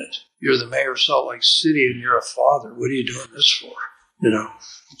 wait a minute, you're the mayor of Salt Lake City and you're a father. What are you doing this for?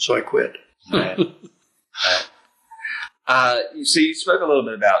 So I quit. Right. So you spoke a little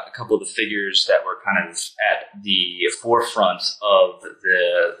bit about a couple of the figures that were kind of at the forefront of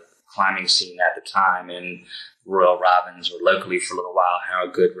the climbing scene at the time, and Royal Robbins, or locally for a little while,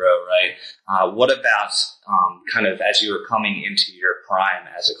 Harold Goodrow, right? What about kind of as you were coming into your prime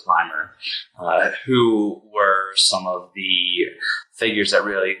as a climber, who were some of the figures that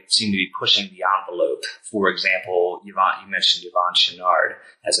really seemed to be pushing the envelope? For example, you mentioned Yvon Chouinard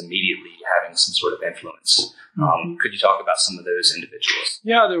as immediately having some sort of influence. Could you talk about some of those individuals?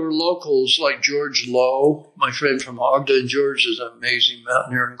 Yeah, there were locals like George Lowe, my friend from Ogden. George is an amazing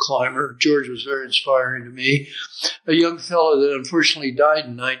mountaineer and climber. George was very inspiring to me. A young fellow that unfortunately died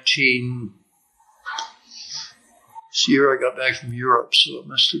in It's the year I got back from Europe, so it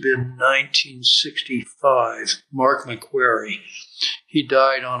must have been 1965. Mark McQuarrie. He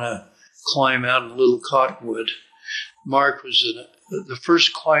died on a climb out in Little Cottonwood. Mark was the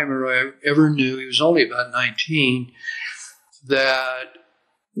first climber I ever knew. He was only about 19, that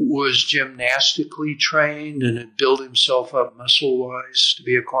was gymnastically trained and had built himself up muscle-wise to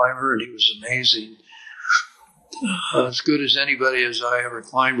be a climber, and he was amazing. As good as anybody as I ever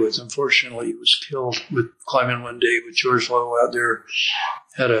climbed with. Unfortunately, he was killed with climbing one day with George Lowe out there.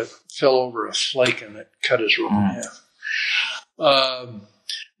 Fell over a flake and it cut his rope in half.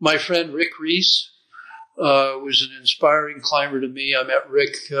 My friend Rick Reese was an inspiring climber to me. I met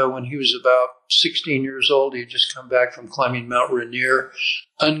Rick when he was about 16 years old. He had just come back from climbing Mount Rainier,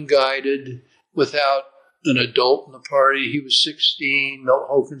 unguided, without an adult in the party. He was 16. Milt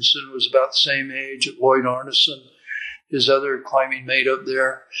Hokinson was about the same age. Lloyd Arneson, his other climbing mate up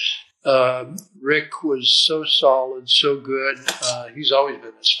there. Rick was so solid, so good. He's always been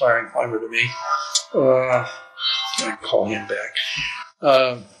an inspiring climber to me. I call him back.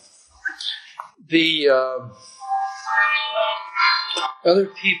 The other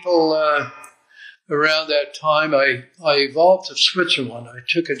people around that time, I evolved to Switzerland. I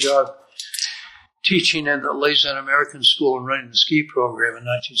took a job teaching at the Lausanne American School and running the ski program in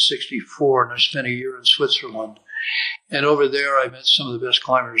 1964, and I spent a year in Switzerland. And over there, I met some of the best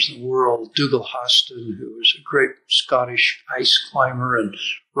climbers in the world. Dougal Hostin, who was a great Scottish ice climber and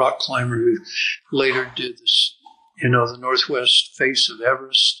rock climber who later did this, the northwest face of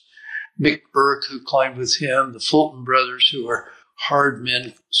Everest. Mick Burke, who climbed with him. The Fulton brothers, who are hard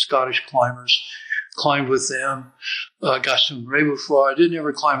men, Scottish climbers, climbed with them. Gaston Rébeufroid. I didn't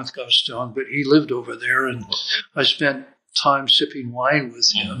ever climb with Gaston, but he lived over there, and I spent time sipping wine with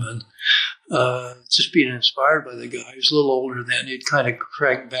him and just being inspired by the guy. He was a little older then. He'd kind of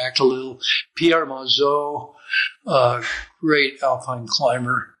cracked back a little. Pierre Mazot, great alpine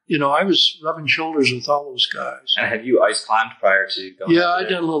climber. I was rubbing shoulders with all those guys. And have you ice climbed prior to going? Yeah, I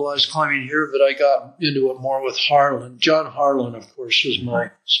did a little ice climbing here, but I got into it more with Harlan. John Harlan, of course, was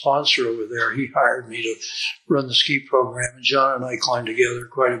my sponsor over there. He hired me to run the ski program, and John and I climbed together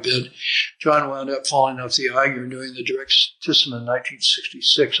quite a bit. John wound up falling off the Eiger and doing the Directissima in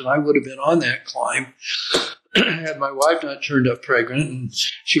 1966, and I would have been on that climb had my wife not turned up pregnant, and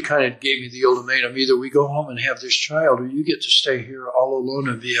she kind of gave me the ultimatum: either we go home and have this child, or you get to stay here all alone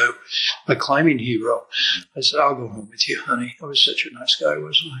and be a climbing hero. I said, I'll go home with you, honey. I was such a nice guy,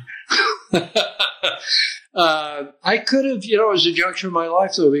 wasn't I? I could have, it was a juncture in my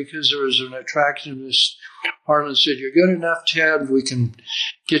life, though, because there was an attractiveness. Harlan said, you're good enough, Ted. We can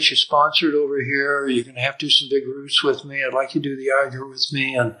get you sponsored over here. You're going to have to do some big routes with me. I'd like you to do the Eiger with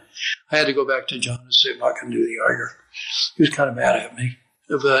me. And I had to go back to John and say, I'm not going to do the Eiger. He was kind of mad at me.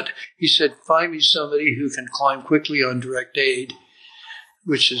 But he said, find me somebody who can climb quickly on direct aid,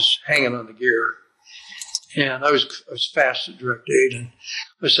 which is hanging on the gear. And I was fast at direct aid. And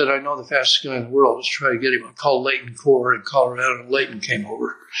I said, I know the fastest guy in the world. Let's try to get him. I called Leighton Core in Colorado, and Leighton came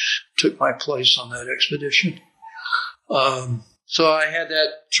over, took my place on that expedition. So I had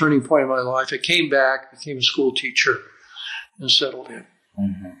that turning point in my life. I came back, became a school teacher, and settled in.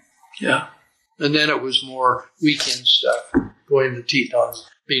 Mm-hmm. Yeah. And then it was more weekend stuff, going to Teton,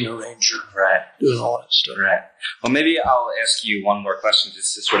 being a ranger, right, doing all that stuff. Right. Well, maybe I'll ask you one more question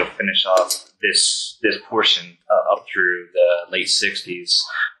just to sort of finish off this portion up through the late 60s,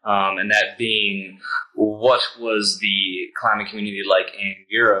 and that being, what was the climbing community like in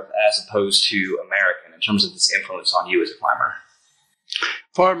Europe as opposed to American in terms of its influence on you as a climber?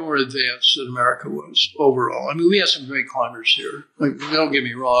 Far more advanced than America was overall. I mean, we had some great climbers here. Like, don't get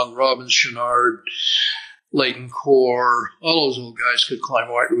me wrong, Robbins, Chouinard, Leighton Core, all those old guys could climb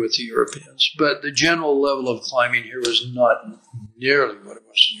right with the Europeans. But the general level of climbing here was not nearly what it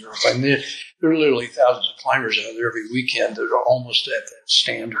was in Europe. I mean, there are literally thousands of climbers out there every weekend that are almost at that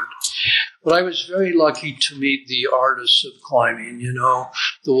standard. But I was very lucky to meet the artists of climbing,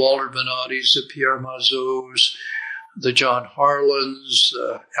 the Walter Bonattis, the Pierre Mazots, the John Harlans,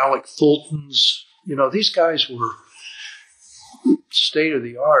 Alec Fultons. These guys were state of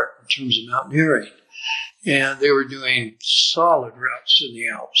the art in terms of mountaineering. And they were doing solid routes in the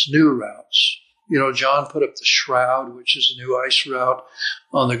Alps, new routes. You know, John put up the Shroud, which is a new ice route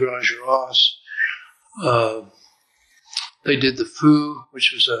on the Grand Girasse. They did the Fou,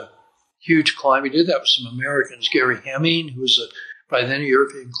 which was a huge climb. He did that with some Americans, Gary Hemming, who was by then a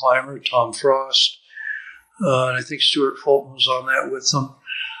European climber, Tom Frost, and I think Stuart Fulton was on that with them.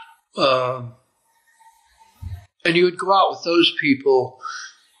 And you would go out with those people,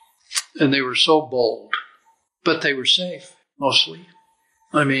 and they were so bold, but they were safe, mostly.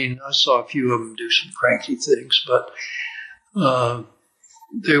 I mean, I saw a few of them do some cranky things, but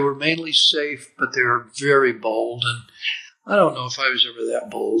they were mainly safe, but they were very bold. And I don't know if I was ever that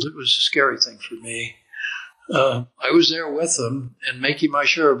bold. It was a scary thing for me. I was there with them and making my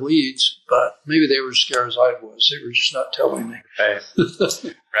share of leads, but maybe they were as scared as I was. They were just not telling me. Right.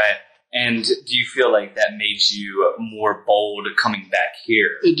 Right. And do you feel like that made you more bold coming back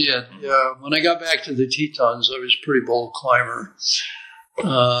here? It did, yeah. When I got back to the Tetons, I was a pretty bold climber.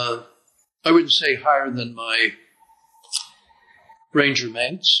 I wouldn't say higher than my ranger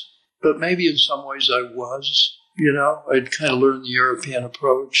mates, but maybe in some ways I was. You know, I'd kind of learned the European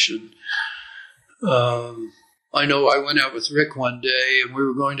approach. And I know I went out with Rick one day, and we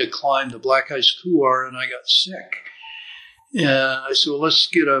were going to climb the Black Ice Couloir, and I got sick. And I said, well, let's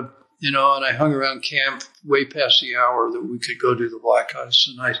get and I hung around camp way past the hour that we could go do the Black Ice.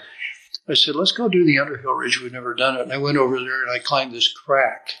 And I said, let's go do the Underhill Ridge. We'd never done it. And I went over there and I climbed this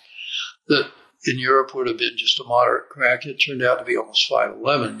crack that in Europe would have been just a moderate crack. It turned out to be almost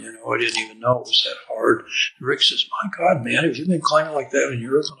 5'11". I didn't even know it was that hard. And Rick says, my God, man, have you been climbing like that in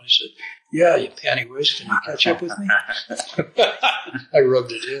Europe? And I said, yeah, you pantywaist. Can you catch up with me? I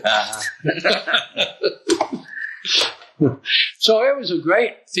rubbed it in. So it was a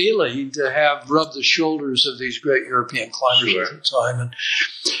great feeling to have rubbed the shoulders of these great European climbers at the time. And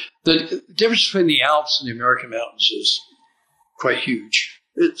the difference between the Alps and the American mountains is quite huge.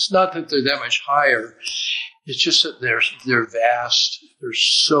 It's not that they're that much higher. It's just that they're vast. There's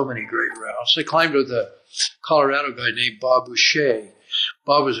so many great routes. I climbed with a Colorado guy named Bob Boucher.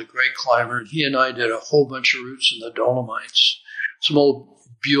 Bob was a great climber, and he and I did a whole bunch of routes in the Dolomites. Some old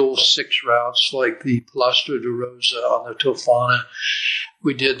Buell 6 routes like the Palestra de Rosa on the Tofana.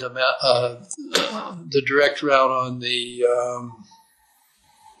 We did the direct route on the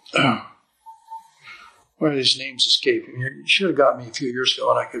what are these names escaping me? You should have got me a few years ago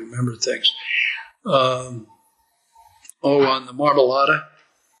and I could remember things. On the Marmolada,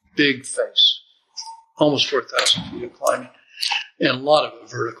 big face, almost 4,000 feet of climbing, and a lot of it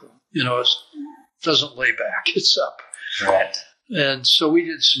vertical. It doesn't lay back; it's up. Right. And so we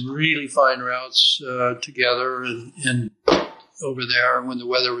did some really fine routes together and over there when the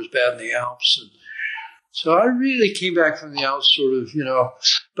weather was bad in the Alps. And so I really came back from the Alps sort of,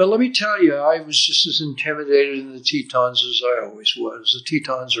 But let me tell you, I was just as intimidated in the Tetons as I always was. The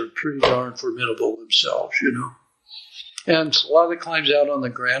Tetons are pretty darn formidable themselves, And a lot of the climbs out on the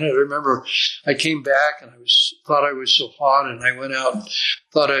granite. I remember I came back and thought I was so hot, and I went out and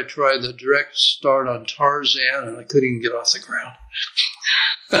thought I'd try the direct start on Tarzan, and I couldn't even get off the ground.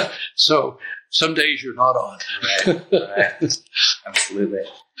 So some days you're not on. Right. Absolutely.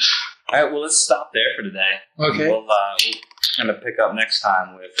 All right, well, let's stop there for today. Okay. We'll kind of pick up next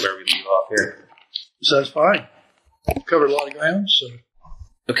time with where we leave off here. So that's fine. Covered a lot of ground. So.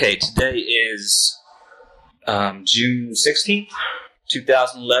 Okay, today is June 16th,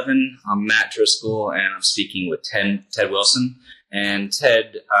 2011. I'm Matt Driscoll, and I'm speaking with Ted Wilson. And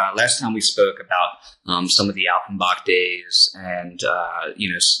Ted, last time we spoke about some of the Alpenbach days and,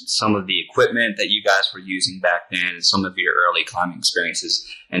 some of the equipment that you guys were using back then and some of your early climbing experiences.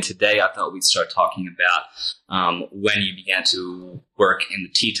 And today I thought we'd start talking about when you began to work in the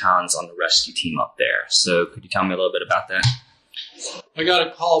Tetons on the rescue team up there. So could you tell me a little bit about that? I got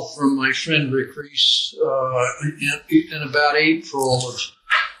a call from my friend Rick Reese in about April of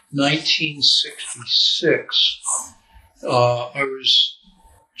 1966. I was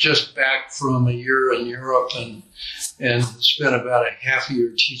just back from a year in Europe and spent about a half a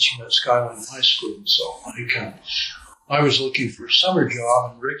year teaching at Skyline High School and so on. I was looking for a summer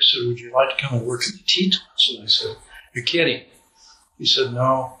job, and Rick said, would you like to come and work in the Tetons? And I said, you're kidding. He said,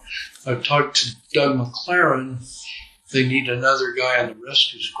 no. I've talked to Doug McLaren. They need another guy on the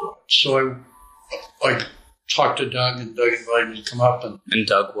rescue squad. So I talked to Doug, and Doug invited me to come up. And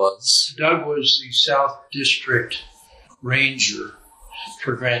Doug was? Doug was the South District Ranger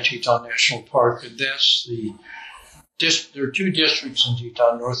for Grand Teton National Park, and that's there are 2 districts in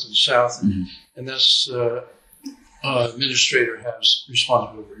Teton, north and south, and that's administrator has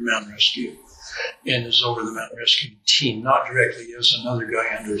responsibility for mountain rescue and is over the mountain rescue team, not directly as another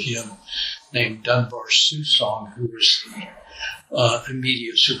guy under him, named Dunbar Susong, who was the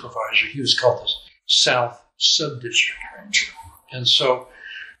immediate supervisor. He was called the South Subdistrict Ranger. And so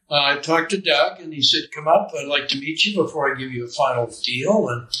I talked to Doug, and he said, come up, I'd like to meet you before I give you a final deal.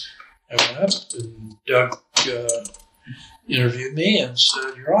 And I went up, and Doug interviewed me and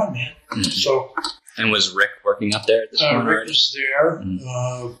said, you're on, man. Mm-hmm. So, and was Rick working up there at this point? Rick was there.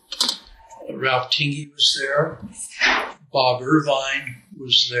 Mm-hmm. Ralph Tingey was there. Bob Irvine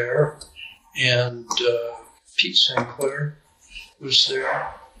was there. And Pete Sinclair was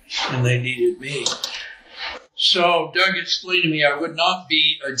there. And they needed me. So Doug explained to me I would not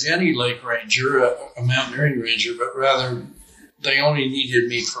be a Jenny Lake Ranger, a mountaineering ranger, but rather they only needed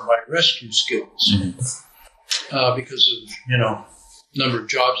me for my rescue skills. Mm-hmm. Because of, number of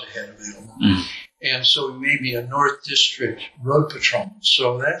jobs they had available. Mm-hmm. And so he made me a North District road patrolman.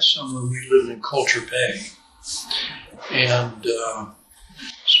 So that summer we lived in Coulter Bay and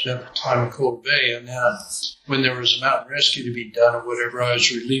spent the time in Coulter Bay. And then when there was a mountain rescue to be done or whatever, I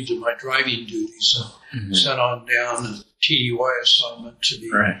was relieved of my driving duties and sent on down a TDY assignment to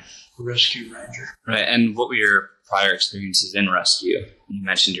be a rescue ranger. Right. And what were your prior experiences in rescue? You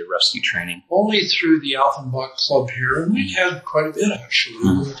mentioned your rescue training. Only through the Alphenbach Club here, and we'd had quite a bit, actually.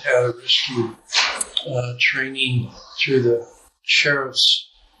 Mm-hmm. We'd had a rescue training through the sheriff's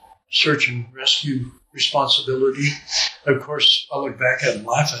search and rescue responsibility. Of course, I look back at it and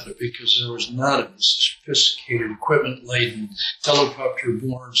laugh at it because there was none of this sophisticated equipment-laden,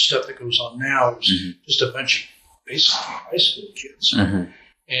 helicopter-borne stuff that goes on now. It was just a bunch of basically high school kids. Mm-hmm.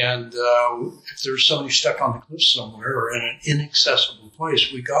 And if there was somebody stuck on the cliff somewhere or in an inaccessible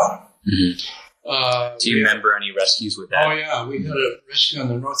place, we got them. Mm-hmm. Do you remember any rescues with that? Oh, yeah. We had a rescue on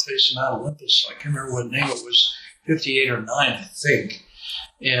the north face of Mount Olympus. I can't remember what name it was, 58 or 9, I think.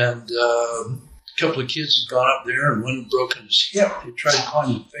 And a couple of kids had gone up there, and one had broken his hip. They tried to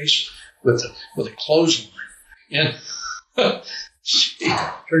climb the face with a clothesline. And she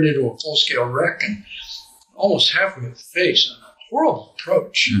turned into a full-scale wreck and almost halfway up the face. And horrible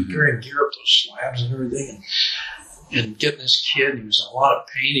approach, carrying gear up those slabs and everything, and getting this kid. He was in a lot of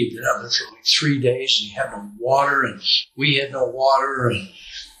pain. He'd been out there for like 3 days, and he had no water, and we had no water, and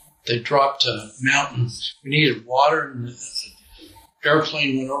they dropped a mountain. We needed water, and the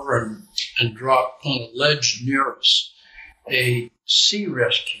airplane went over and dropped on a ledge near us a sea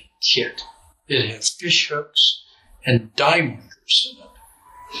rescue kit. It had fish hooks and dye markers in it,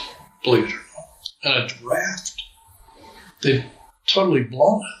 believe it or not, and a draft. They'd totally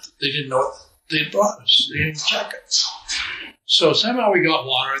blown it. They didn't know what they had brought us. They didn't check it. So somehow we got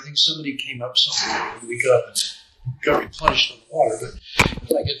water. I think somebody came up somewhere and we got replenished with water. But it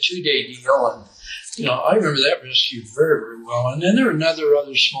was like a 2-day deal. And, I remember that rescue very, very well. And then there were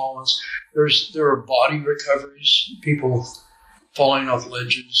other small ones. There were body recoveries, people falling off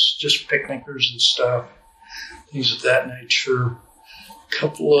ledges, just picnickers and stuff, things of that nature.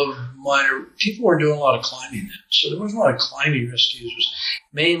 Couple of minor people were doing a lot of climbing then, so there wasn't a lot of climbing rescues. It was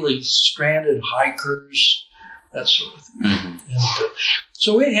mainly stranded hikers, that sort of thing. Mm-hmm. And,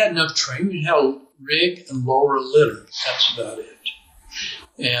 so we had enough training. We had a rig and lower a litter. That's about it.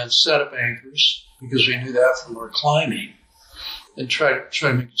 And set up anchors because we knew that from our climbing, and try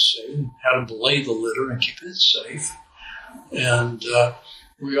to make it safe. And how to belay the litter and keep it safe. And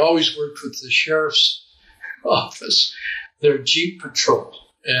we always worked with the sheriff's office. Their Jeep patrol,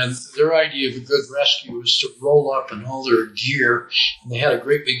 and their idea of a good rescue was to roll up in all their gear, and they had a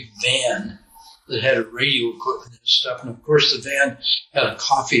great big van that had a radio equipment and stuff, and of course the van had a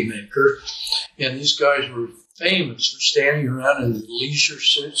coffee maker, and these guys were famous for standing around in leisure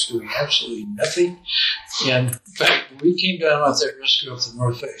suits doing absolutely nothing. And in fact, when we came down off that rescue up the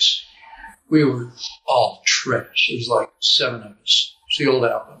North Face, we were all trash. There was like 7 of us. It's the old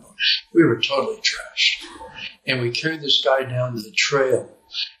Alpine. We were totally trashed. And we carried this guy down the trail.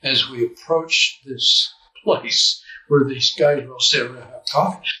 As we approached this place where these guys were all sitting around having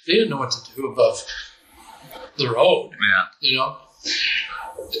coffee, they didn't know what to do above the road. Yeah.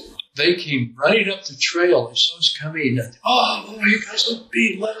 They came right up the trail. They saw us coming. And, you guys look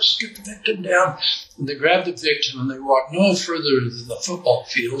beat. Let us get the victim down. And they grabbed the victim and they walked no further than the football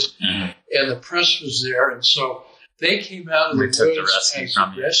field. Mm-hmm. And the press was there. And so they came out of the woods as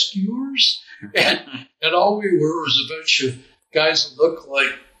rescuers. And all we were was a bunch of guys that looked like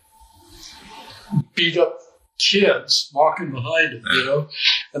beat up kids walking behind them,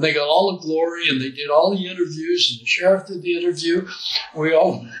 And they got all the glory, and they did all the interviews, and the sheriff did the interview. We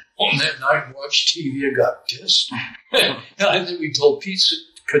all went home that night and watched TV and got pissed. And I think we told Pete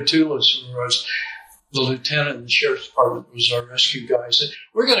Catoulis, who was the lieutenant in the sheriff's department was our rescue guy. He said,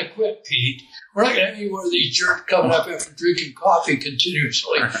 "We're going to quit, Pete. We're not going to have any more of these jerks coming up after drinking coffee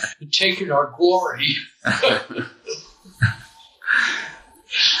continuously and taking our glory."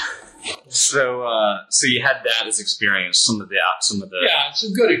 So you had that as experience, some of the yeah,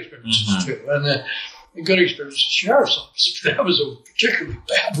 some good experiences too, and a good experience at the sheriff's office. That was a particularly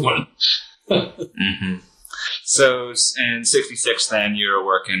bad one. So in '66, then you were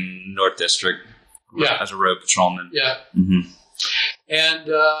working North District, as a road patrolman. Yeah, and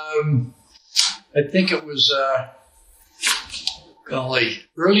I think it was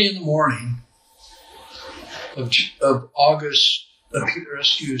early in the morning of August. The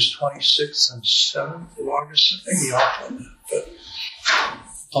rescue is 26th and 7th of August. I may be off on that. But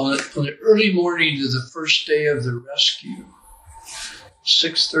on the early morning of the first day of the rescue,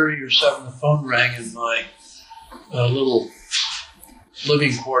 6:30 or 7, the phone rang in my little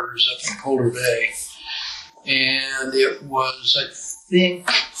living quarters up in Calder Bay. And it was, I think,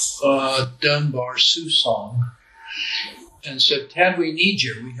 Dunbar Susong. And said, "Tad, we need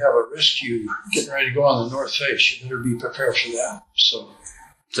you. We have a rescue getting ready to go on the North Face. You better be prepared for that." So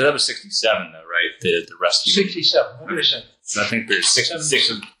that was 67, though, right? The rescue. 67. What did I say? So I think there's 66.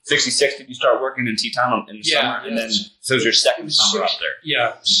 Did you start working in Teton in the summer? And then, so it was your second summer up there.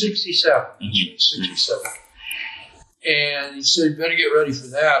 Yeah, 67. 67. And he said, "You better get ready for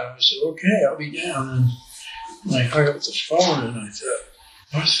that." And I said, "Okay, I'll be down." And I hung up the phone and I thought,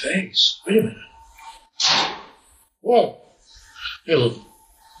 North Face? Wait a minute. Whoa. A little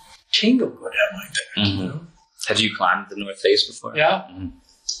tingle go down my back. You know? Had you climbed the North Face before? Yeah.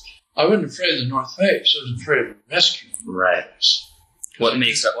 I wasn't afraid of the North Face. I was afraid of a rescue. Right. What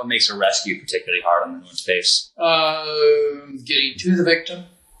makes a rescue particularly hard on the North Face? Getting to the victim,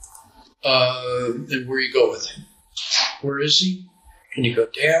 and where you go with him. Where is he? Can you go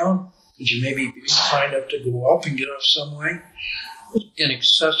down? Could you maybe be high enough to go up and get off some way?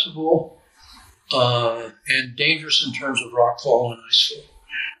 Inaccessible. And dangerous in terms of rockfall and icefall.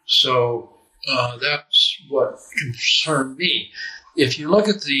 So that's what concerned me. If you look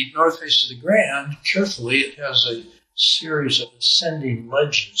at the north face of the Grand carefully, it has a series of ascending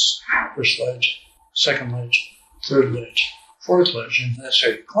ledges. First ledge, second ledge, third ledge, fourth ledge, and that's how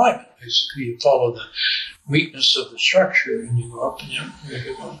you climb it. Basically, you follow the weakness of the structure and you go up and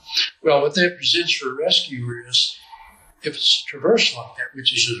down. Well, what that presents for a rescuer is, if it's a traverse like that,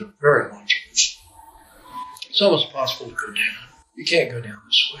 which is a very long traverse, it's almost impossible to go down. You can't go down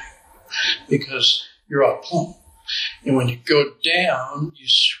this way because you're out plumb. And when you go down,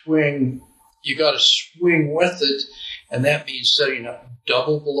 you got to swing with it, and that means setting up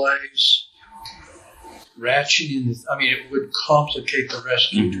double belays, ratcheting. It would complicate the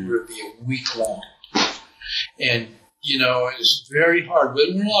rescue to where it would be a week long. And, it's very hard. There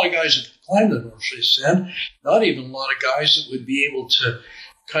are a lot of guys that could climb the North Face then, not even a lot of guys that would be able to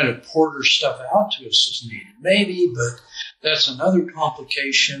kind of porter stuff out to us as needed. Maybe, but that's another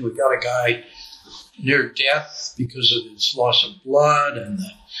complication. We've got a guy near death because of his loss of blood and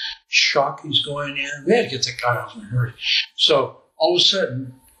the shock he's going in. We had to get that guy off in a hurry. So all of a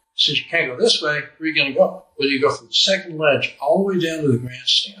sudden, since you can't go this way, where are you going to go? Well, you go from the second ledge all the way down to the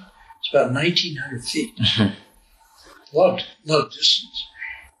grandstand. It's about 1,900 feet. A lot of distance.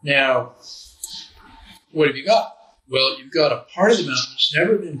 Now, what have you got? Well, you've got a part of the mountain that's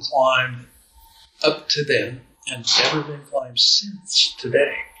never been climbed up to then and never been climbed since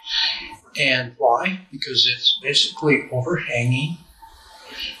today. And why? Because it's basically overhanging,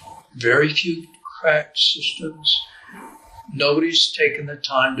 very few cracked systems. Nobody's taken the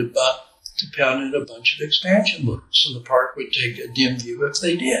time to pound in a bunch of expansion balloons, so the park would take a dim view if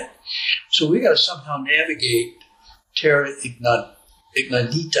they did. So we got to somehow navigate Terra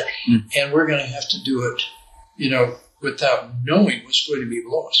Ignita, and we're going to have to do it, without knowing what's going to be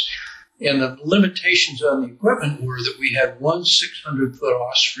below us. And the limitations on the equipment were that we had one 600-foot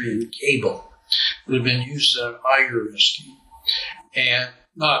Austrian cable that had been used in an Eiger rescue. And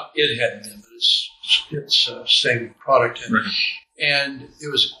it hadn't been, but it's same product. And it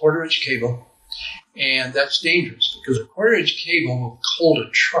was a quarter-inch cable, and that's dangerous because a quarter-inch cable will hold a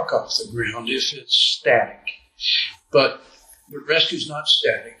truck off the ground if it's static. But rescue's not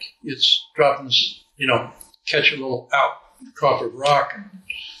static. It's dropping this, catch a little outcrop of rock and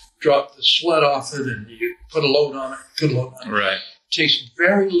drop the sled off it, and you put a load on it, good load on it. Right. It takes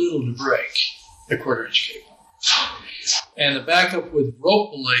very little to break the quarter-inch cable. And the backup with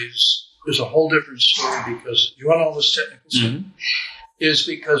rope belays is a whole different story because, you want all this technical stuff? Is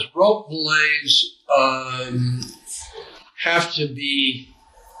because rope belays have to be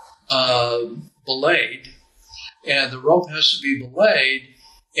belayed, and the rope has to be belayed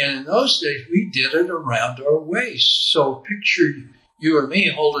And in those days, we did it around our waist. So picture you or me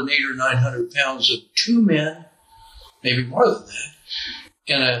holding 800 or 900 pounds of two men, maybe more than that,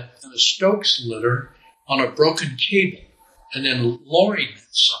 in a Stokes litter on a broken cable, and then lowering it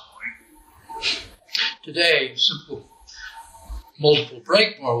some way. Today, simple multiple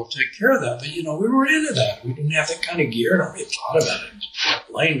brake bar will take care of that, but we were into that. We didn't have that kind of gear. Nobody thought about it.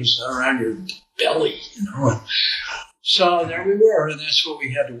 The lane was around your belly, And so there we were, and that's what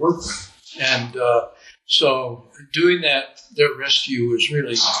we had to work with. And so doing that rescue was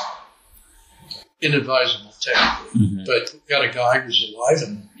really inadvisable technically. Mm-hmm. But we've got a guy who's alive,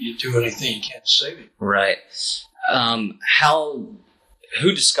 and you do anything you can to save him. Right.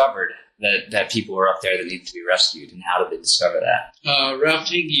 Who discovered that people were up there that needed to be rescued, and how did they discover that? Ralph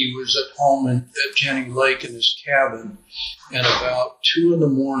Tingey was at home at Jenny Lake in his cabin, and about 2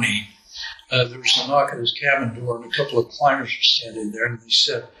 a.m, there was a knock at his cabin door, and a couple of climbers were standing there, and they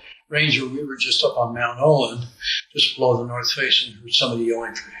said, "Ranger, we were just up on Mount Olin, just below the North Face, and heard somebody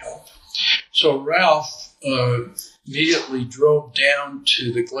yelling for help." So Ralph immediately drove down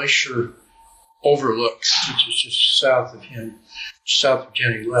to the glacier overlook, which is just south of him, south of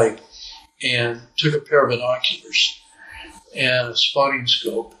Jenny Lake, and took a pair of binoculars and a spotting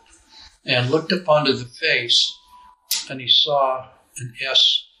scope and looked up onto the face, and he saw an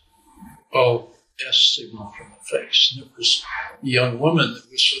SOS signal from the face. And it was a young woman that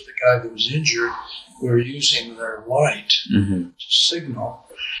was with the guy that was injured who were using their light to signal.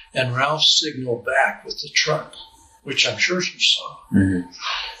 And Ralph signaled back with the truck, which I'm sure she saw. Mm-hmm.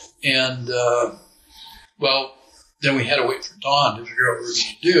 And, then we had to wait for dawn to figure out what we were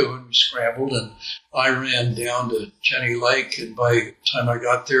going to do, and we scrambled, and I ran down to Jenny Lake, and by the time I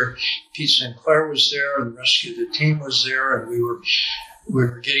got there, Pete Sinclair was there, and the rest of the team was there, and we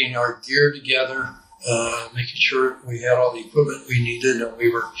were getting our gear together, making sure we had all the equipment we needed, and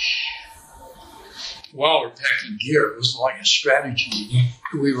while we're packing gear, it was like a strategy meeting.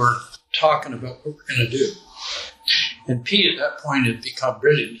 We were talking about what we're going to do. And Pete, at that point, had become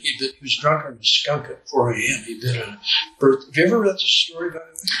brilliant. He was drunk on a skunk at 4 a.m. He did a birth. Have you ever read the story, by the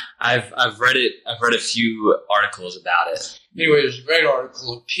way? I've read it. I've read a few articles about it. Anyway, there's a great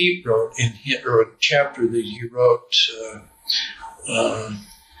article that Pete wrote or a chapter that he wrote.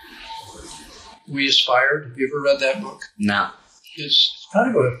 We Aspired. Have you ever read that book? No. It's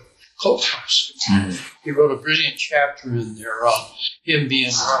kind of a cult classic. Mm-hmm. He wrote a brilliant chapter in there on him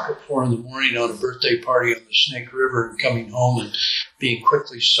being drunk at 4 a.m. on a birthday party on the Snake River and coming home and being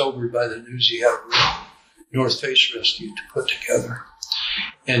quickly sobered by the news he had a North Face rescue to put together.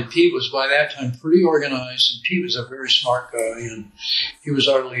 And Pete was by that time pretty organized, and Pete was a very smart guy, and he was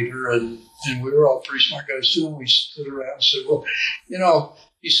our leader, and we were all pretty smart guys too, and we stood around and said, well,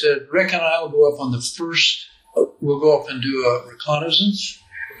 he said, Rick and I will go up on the first, we'll go up and do a reconnaissance.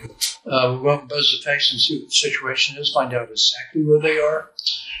 We'll go up and buzz the face and see what the situation is, find out exactly where they are,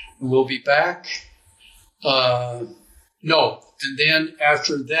 and we'll be back. And then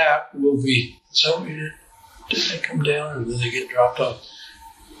after that, is that what we did? Did they come down or did they get dropped off?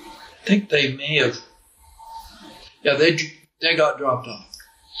 I think they may have. Yeah, they got dropped off.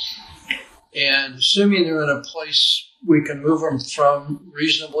 And assuming they're in a place we can move them from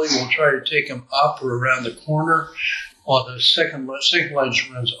reasonably, we'll try to take them up or around the corner. On the second ledge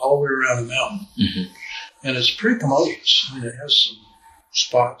runs all the way around the mountain. Mm-hmm. And it's pretty commodious. I mean, it has some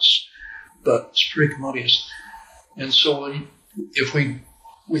spots, but it's pretty commodious. And so if we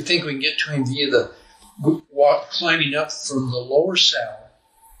think we can get to him via climbing up from the lower saddle,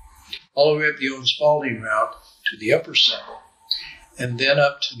 all the way up the Owen Spalding route to the upper saddle, and then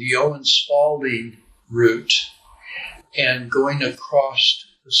up to the Owen Spalding route, and going across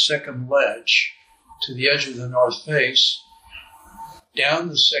the second ledge to the edge of the North Face, down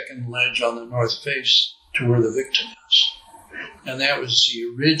the second ledge on the North Face to where the victim is. And that was the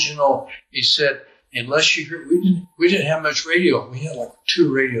original. He said, unless you heard, we didn't have much radio. We had like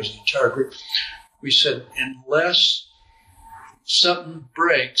 2 radios in the entire group. We said, unless something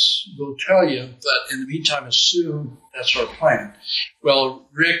breaks, we'll tell you, but in the meantime, assume that's our plan. Well,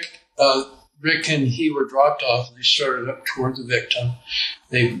 Rick and he were dropped off, and they started up toward the victim.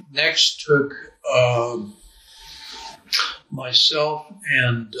 They next took myself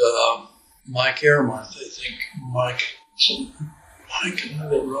and Mike Aramarth, I think. Mike and I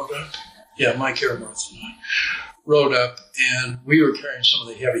rode up. Yeah, Mike Aramarth and I rode up, and we were carrying some of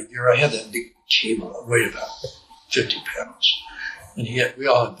the heavy gear. I had that big cable that weighed about 50 pounds. And we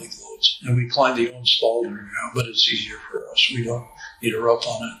all had big loads. And we climbed the Owen Spalding route, but it's easier for us. We don't need a rope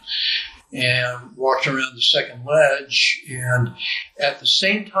on it. And walked around the second ledge. And at the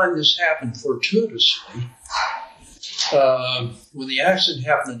same time this happened, fortuitously, when the accident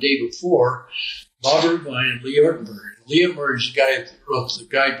happened the day before, Bob Irvine and Lee Ortenberg. Lee Ortenberg is the guy that wrote the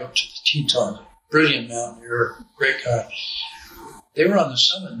guidebook to the Teton. Brilliant mountaineer, great guy. They were on the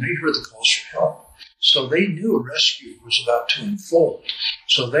summit and they heard the calls for help. So they knew a rescue was about to unfold.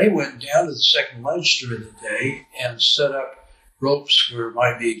 So they went down to the second ledge during the day and set up ropes where it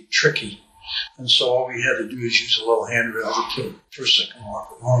might be tricky. And so all we had to do is use a little handrail to first second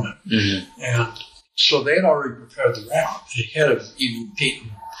walk along it. Mm-hmm. And so they had already prepared the route ahead of even Pete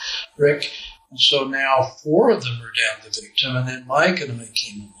and Rick. And so now 4 of them were down the victim, and then Mike and I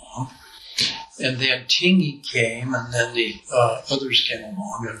came along. And then Tingy came, and then the others came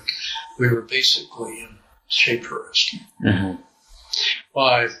along, and we were basically in shape for rescue. Mm-hmm.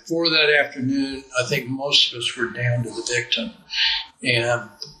 By 4 that afternoon, I think most of us were down to the victim. And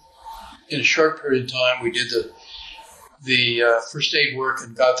in a short period of time, we did the first aid work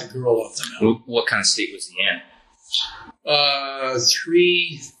and got the girl off the mountain. What kind of state was he in?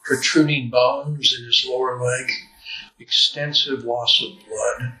 3 protruding bones in his lower leg, extensive loss of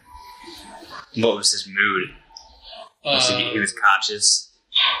blood. What was his mood? He was conscious?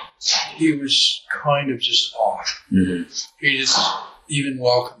 He was kind of just off. Mm-hmm. He didn't even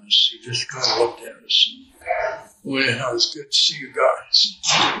welcome us. He just kind of looked at us. And, well, it was good to see you guys.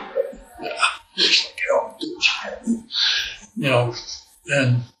 Yeah, it's like hell. You know,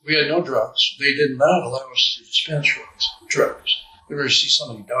 and we had no drugs. They did not allow us to dispense drugs. If you ever see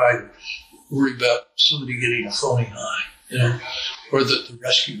somebody die, worry about somebody getting a phony high, you know, or that the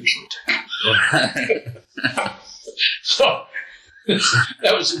rescuers would take. So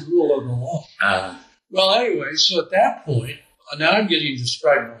that was the rule of the law. Well, anyway, so at that point, now I'm getting to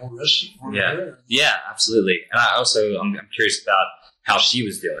describe the whole rescue. Yeah, absolutely. And I'm curious about how she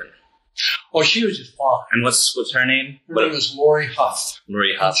was doing. Oh, she was just fine. And what's her name? Her name was Lori Huff.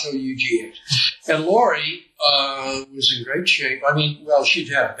 Lori Huff. H-O-U-G-H. And Lori was in great shape. I mean, well, she'd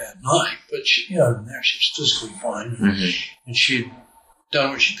had a bad night, but she was physically fine. Mm-hmm. And she'd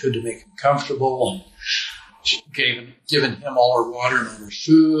done what she could to make him comfortable, and she given him all her water and all her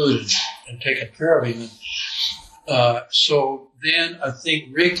food and taken care of him. So then I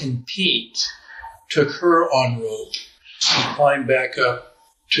think Rick and Pete took her on rope and climbed back up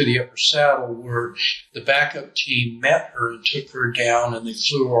to the upper saddle, where the backup team met her and took her down, and they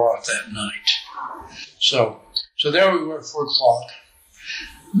flew her off that night. So there we were at 4 o'clock.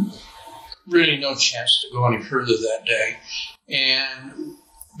 Really no chance to go any further that day. And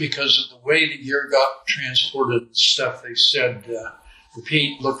because of the way the gear got transported and stuff, they said,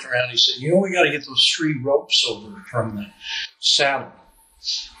 Pete looked around, he said, we got to get those 3 ropes over from the saddle.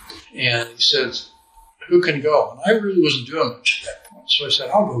 And he said, who can go? And I really wasn't doing much at that point. So I said,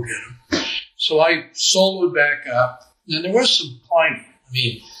 I'll go get him. So I soloed back up, and there was some climbing. I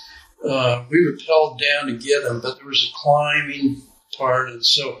mean, we were held down to get him, but there was a climbing part. And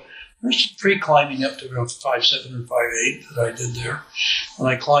so there's some free climbing up to around 5'7" or 5'8" that I did there. And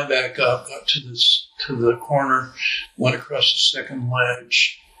I climbed back up, got to the corner, went across the second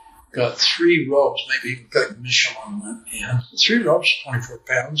ledge, got 3 ropes, maybe even got Michelin on that man. 3 ropes, 24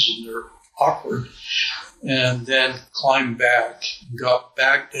 pounds, and they're awkward, and then climbed back, got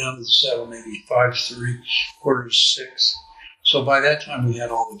back down to the saddle, maybe 5'3", 5'6". So by that time we had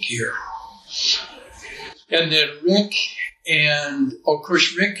all the gear. And then Rick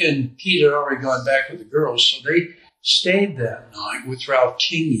and Pete had already gone back with the girls, so they stayed that night with Ralph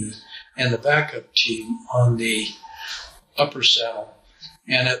Tingy and the backup team on the upper saddle.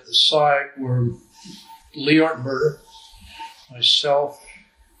 And at the site were Lee Ortenberger, myself,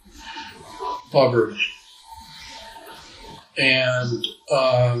 Bob Irvine. And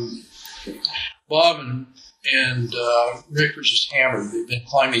Bob and Rick were just hammered. They'd been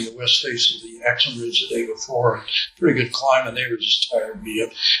climbing the west face of the Axum Ridge the day before. Pretty good climb, and they were just tired, beat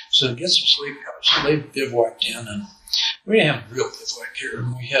up. So get some sleep, guys. So they bivouacked in, and we didn't have a real bivouac here.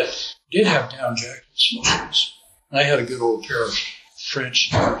 And we did have down jackets, most of us. And I had a good old pair of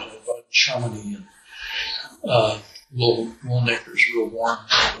French knickers I bought in Chamonix, and wool knickers, real warm.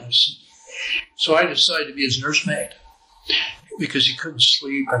 Nice. So I decided to be his nursemaid because he couldn't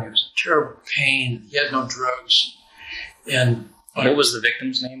sleep and he was in terrible pain. He had no drugs. And what was the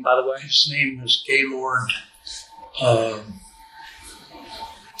victim's name, by the way? His name was Gaylord. I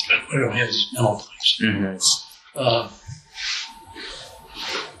don't have his mental place. Mm-hmm.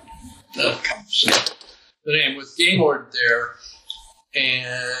 But anyway, with Gaylord there,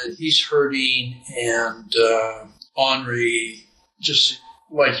 and he's hurting, and Henri, just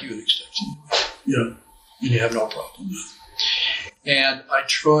like you would expect him, and you have no problem with. And I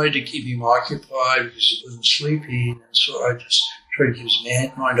tried to keep him occupied because he wasn't sleeping, and so I just tried to keep his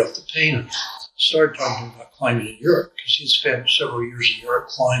mind off the pain. started talking about climbing in Europe because he'd spent several years in Europe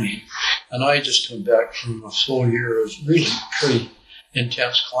climbing. And I had just come back from a full year of really pretty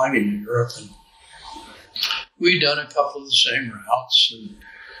intense climbing in Europe. And we'd done a couple of the same routes.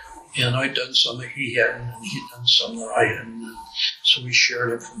 And I'd done some that he hadn't, and he'd done some that I hadn't. And so we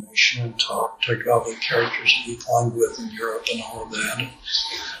shared information and talked about the characters that we climbed with in Europe and all of that.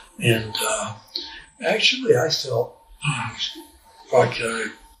 And actually, I felt like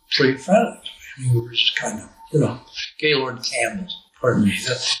a pretty friendly. I mean, we were just kind of, Gaylord Campbell, pardon me.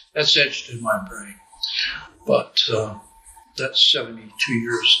 That's etched in my brain. But that's 72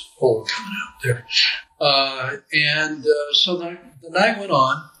 years old coming out there. So the night went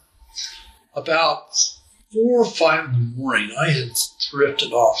on. About 4 or 5 in the morning, I had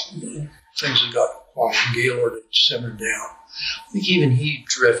drifted off. Things had got quiet. Gaylord had simmered down. I think even he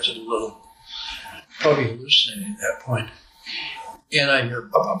drifted a little, probably hallucinating at that point. And I hear,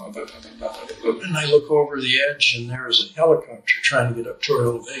 and I look over the edge, and there is a helicopter trying to get up to our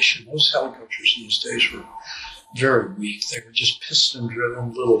elevation. Those helicopters in those days were very weak. They were just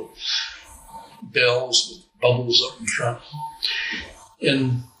piston-driven little bells with bubbles up in front.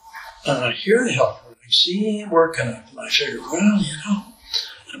 And I hear the helicopter. I see him working up, and I figure, well,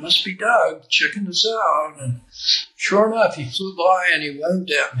 it must be Doug checking us out. And sure enough, he flew by and he waved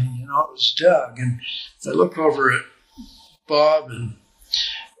at me. It was Doug. And I look over at Bob and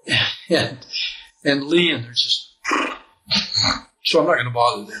Lee, and they're just, so I'm not going to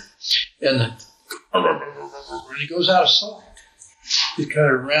bother them. And then he goes out of sight. He's kind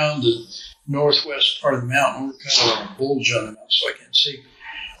of around the northwest part of the mountain. We're kind of like a bulge on the mountain, so I can't see.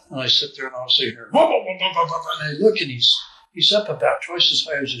 And I sit there and I'll see her, and I look, and he's up about twice as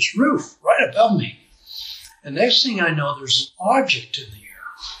high as this roof, right above me. And next thing I know, there's an object in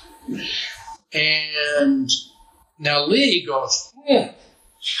the air. And now Lee goes,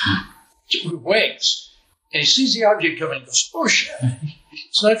 waits, and he sees the object coming and goes, oh shit.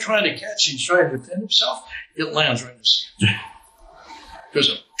 He's not trying to catch it, he's trying to defend himself. It lands right in his hand. It was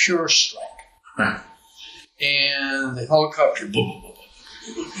a pure strike. And the helicopter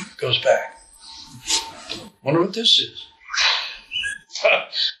goes back. Wonder what this is.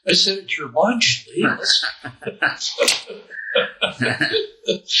 I said, it's your lunch, Lee.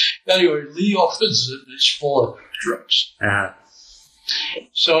 Anyway, Lee opens it, and it's full of drugs.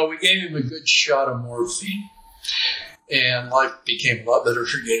 So we gave him a good shot of morphine. And life became a lot better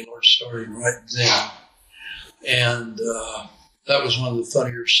for Gaylord starting right then. And that was one of the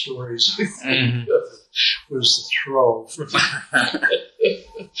funnier stories was the throw from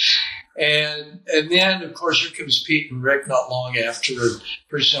and then, of course, here comes Pete and Rick not long after. And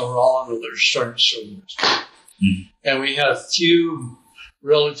pretty soon we're all on the litter starting service. And we had a few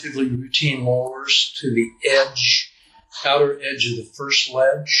relatively routine lowers to the outer edge of the first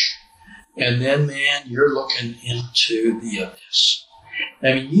ledge. And then, man, you're looking into the abyss.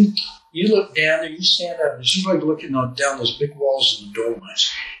 I mean, you look down there, you stand up, it's just like looking down those big walls in the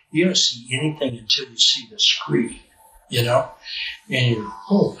Dolomites. You don't see anything until you see the screen, And you're,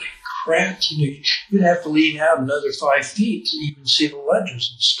 holy crap, you'd have to lean out another 5 feet to even see the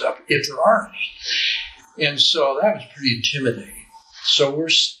ledges and stuff, if there are any. And so that was pretty intimidating. So we're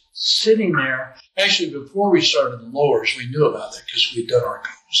sitting there. Actually, before we started the lowers, we knew about that because we'd done our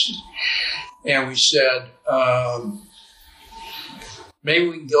courses. And we said, maybe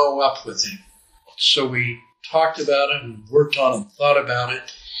we can go up with him. So we talked about it and worked on it and thought about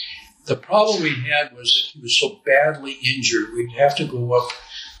it. The problem we had was that he was so badly injured, we'd have to go up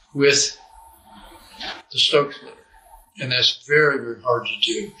with the Stokes litter. And that's very, very hard to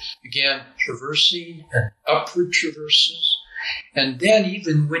do. Again, traversing and upward traverses. And then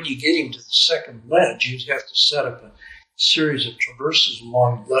even when you get him to the second ledge, you'd have to set up a series of traverses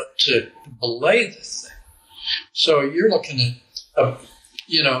along to belay the thing. So you're looking at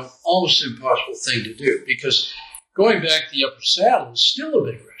almost an impossible thing to do, because going back to the upper saddle is still a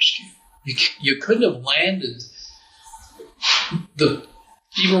big rescue. You couldn't have landed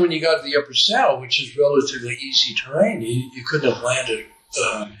even when you got to the upper saddle, which is relatively easy terrain, you couldn't have landed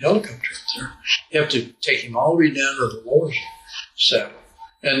a helicopter up there. You have to take him all the way down to the lower saddle.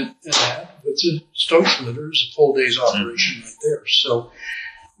 And that, with the Stokes litter, is a full day's operation right there. So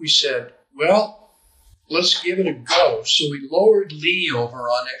we said, well, let's give it a go. So we lowered Lee over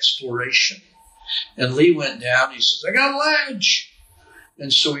on exploration. And Lee went down. He says, I got a ledge.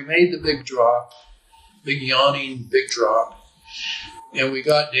 And so we made the big drop, big yawning, big drop. And we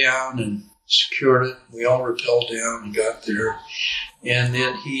got down and secured it. We all rappelled down and got there. And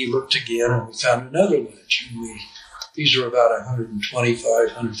then he looked again, and we found another ledge. And these are about 125,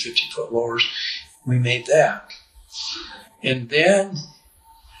 150 foot lowers. We made that. And then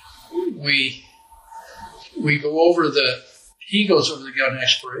we we go over he goes over the gun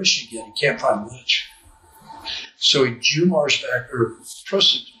exploration again. He can't find much. So he Jumars back, or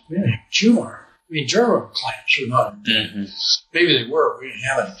Jumar. I mean, German clamps were not. Mm-hmm. Maybe they were. We didn't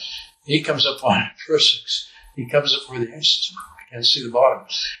have any. He comes up on Prusik. He comes up where the ice is. I can't see the bottom.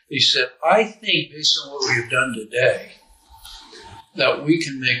 He said, I think, based on what we have done today, that we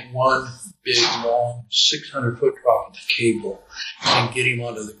can make one big, long, 600-foot drop of the cable and get him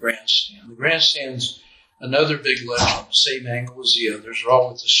onto the grandstand. The grandstand's another big ledge on the same angle as the others. They're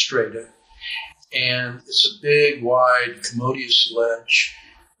all with the strata. And it's a big, wide, commodious ledge,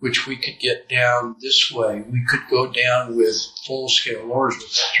 which we could get down this way. We could go down with full-scale lowers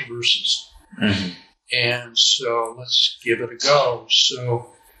with traverses. Mm-hmm. And so let's give it a go.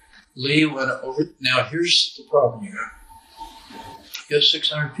 So Lee went over. Now, here's the problem you got. You got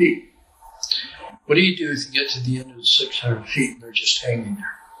 600 feet. What do you do if you get to the end of the 600 feet and they're just hanging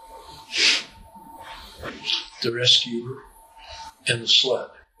there? The rescuer and the sled.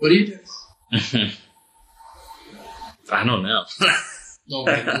 What do you do? I don't know.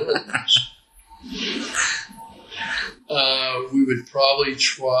 Nobody knows. We would probably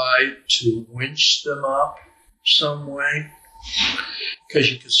try to winch them up some way,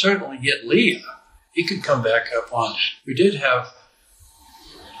 because you could certainly get Lee up. He could come back up on. We did have a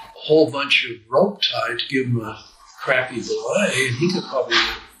whole bunch of rope tied to give him a crappy belay, and he could probably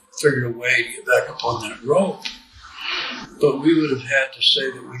figure a way to get back up on that rope. But we would have had to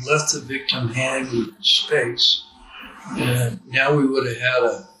say that we left the victim hanging in space, and now we would have had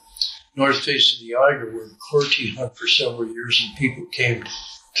a north face of the Eiger where the Corti hung for several years, and people came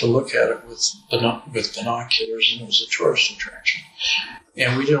to look at it with binoculars, and it was a tourist attraction.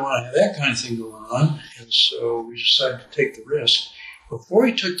 And we didn't want to have that kind of thing going on, and so we decided to take the risk. Before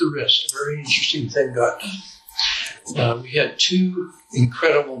we took the risk, a very interesting thing got done. We had two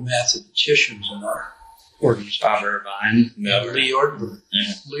incredible mathematicians in our organization. Bob Irvine, Lee Ortenberg.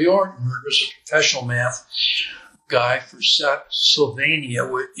 Mm-hmm. Lee Ortenberg was a professional math guy for Sylvania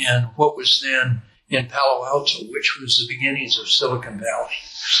in what was then in Palo Alto, which was the beginnings of Silicon Valley.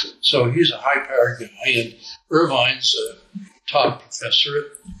 So he's a high-powered guy, and Irvine's a top professor at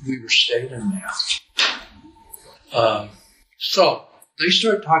Weber State in math. So they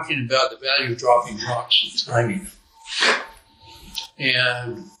start talking about the value of dropping rocks and timing them.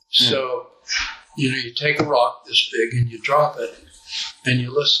 And so, you take a rock this big and you drop it and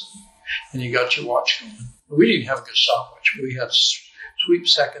you listen, and you got your watch going. We didn't have a good stopwatch. We had sweep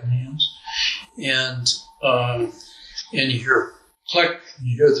second hands, and you hear click, and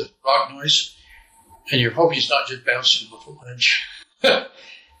you hear the rock noise, and you're hoping it's not just bouncing off a ledge.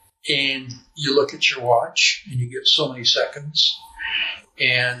 And you look at your watch, and you get so many seconds.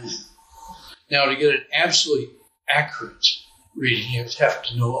 And now to get an absolutely accurate reading, you have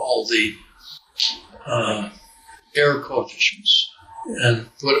to know all the error coefficients, and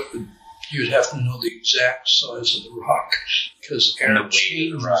you'd have to know the exact size of the rock, because error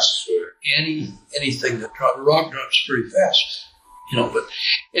changes anything that drops. The rock drops pretty fast, But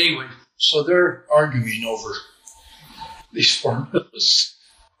anyway, so they're arguing over these formulas.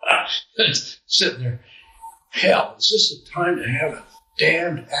 And sitting there, hell, is this the time to have a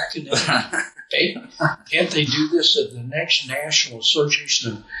damned academic debate? Can't they do this at the next National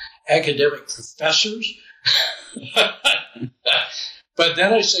Association of Academic Professors? But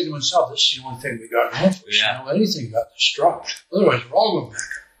then I say to myself, this is the only thing we got going for us. I don't know anything about this drop. Otherwise, we're all going back.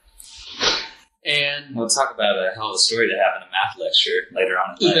 And we'll talk about a hell of a story to have in a math lecture later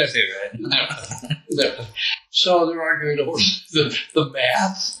on in life, too, right? So they're arguing over the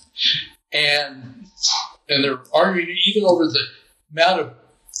math, and they're arguing even over the amount of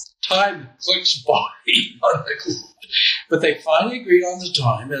time it clicks body on the clock. But they finally agreed on the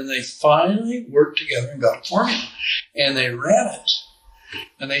time, and they finally worked together and got a formula. And they ran it.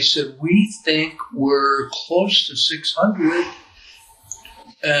 And they said, we think we're close to 600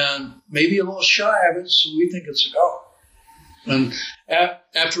 and maybe a little shy of it, so we think it's a go. And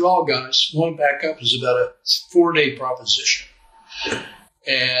after all, guys, going back up is about a 4-day proposition.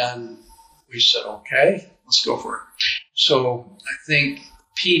 And we said, okay, let's go for it. So I think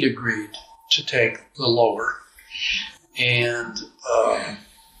Pete agreed to take the lower. And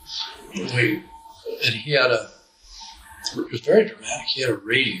he had it was very dramatic. He had a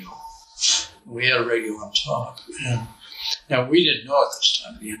radio. We had a radio on top. And now, we didn't know at this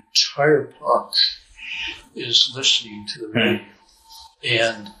time, the entire park is listening to the radio.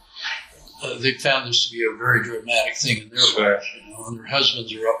 And they found this to be a very dramatic thing in their lives, and their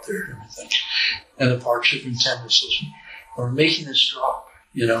husbands are up there and everything. And the park superintendent says, we're making this drop,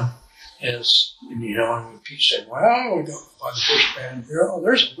 As you know, and Pete said, "Well, we got by the first band here. Oh,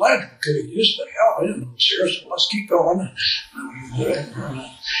 there's a ledge we could have used, but hell, I didn't know it was here, so let's keep going."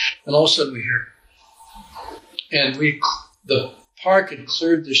 And all of a sudden we hear, and the park had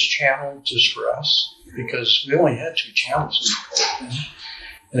cleared this channel just for us because we only had 2 channels in the park,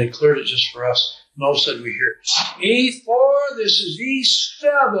 and they cleared it just for us. And all of a sudden we hear, E4, this is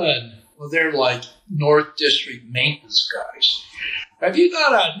E7. Well, they're like North District maintenance guys. Have you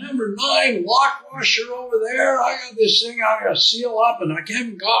got a number 9 lock washer over there? I got this thing I got to seal up, and I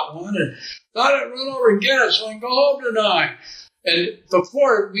haven't got one. And thought I'd run over and get it so I can go home tonight. And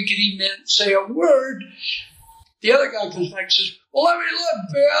before we could even say a word, the other guy comes back and says, "Well, let me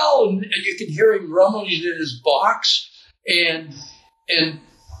look, Bill." And you can hear him rumbling in his box, and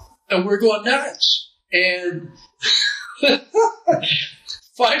we're going nuts. And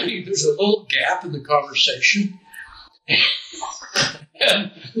finally, there's a little gap in the conversation.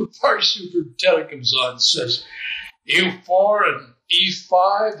 And the park superintendent comes on and says, "E4 and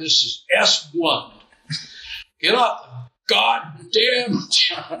E5, this is S1. Get off the goddamn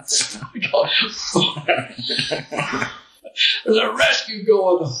chance." There's a rescue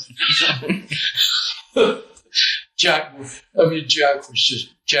going on. Jack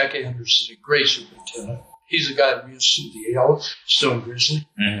Anderson, a great superintendent. He's the guy that used to the Yellowstone Grizzly.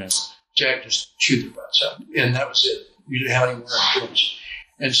 Mm-hmm. Jack just chewed their butts out, and that was it. We didn't have any more influence.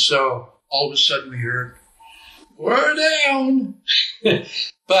 And so all of a sudden we heard, "We're down."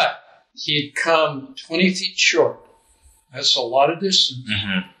 But he'd come 20 feet short. That's a lot of distance.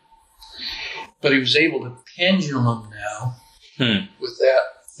 Mm-hmm. But he was able to pendulum now with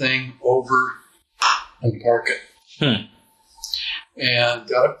that thing over and park it. And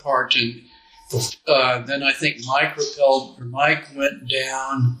got it parked. And then I think Mike went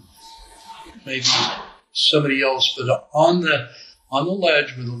down, maybe somebody else, but on the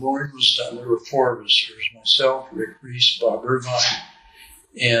ledge where the lowering was done, there were 4 of us. There was myself, Rick Reese, Bob Irvine,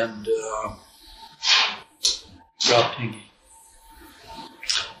 and Rob Pingy.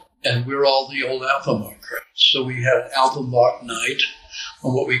 And we were all the old Alphabach crowd. So we had an Alphabach night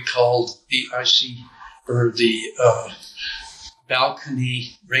on what we called the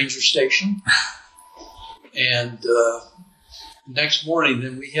balcony ranger station. And next morning,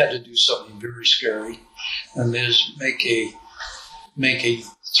 then we had to do something very scary, and that is make a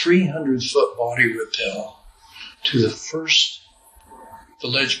 300-foot body rappel to the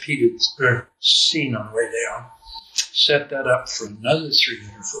ledge Pete had seen on the way down. Set that up for another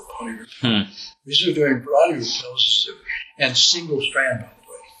 300-foot body rappel. These are doing body rappels and single strand, by the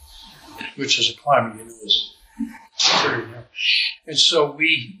way, which as a climber, you know, is very narrow. And so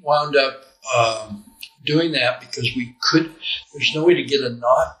we wound up doing that because there's no way to get a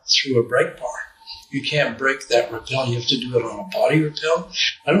knot through a brake bar. You can't break that rappel. You have to do it on a body rappel.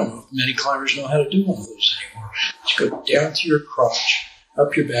 I don't know if many climbers know how to do one of those anymore. You go down to your crotch,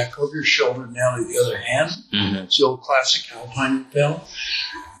 up your back, over your shoulder, down to the other hand. Mm-hmm. It's the old classic alpine rappel.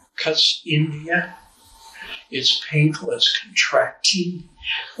 Cuts into you. It's painful. It's contracting.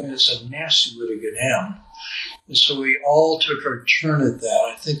 And it's a nasty way to go down. And so we all took our turn at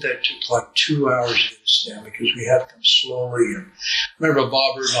that. I think that took like 2 hours to get us down because we had to come slowly. And I remember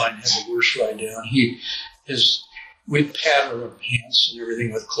Bob Irvine had the worst ride down. We'd pad our pants and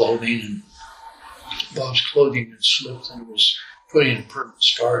everything with clothing, and Bob's clothing had slipped and was putting a permanent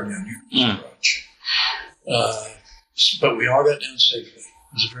scar down here in his crotch. But we all got down safely.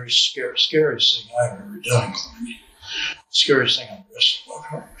 It was a very scariest thing I've ever done in climbing. Scariest thing I've wrestled.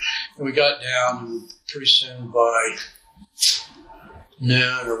 And we got down, and pretty soon by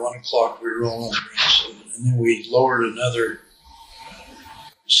noon or 1 o'clock, we were rolling on the grandstand. And then we lowered another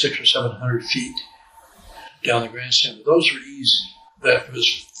 600 or 700 feet down the grandstand. But those were easy. That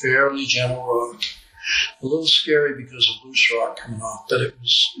was fairly gentle rock. A little scary because of loose rock coming off, but it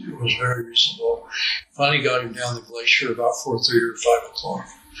was very reasonable. Finally got him down the glacier about 4:30 or 5 o'clock.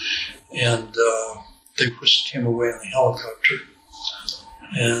 And they whisked him away on the helicopter.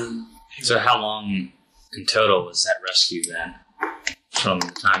 And so how long in total was that rescue then? From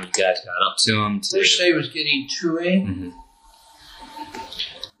the time you guys got up to him? First day was getting to him. Mm-hmm.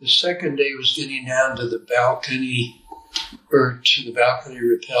 The second day was getting down to the balcony, or to the balcony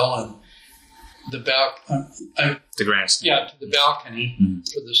rappel, and the grandstand. Yeah, to the balcony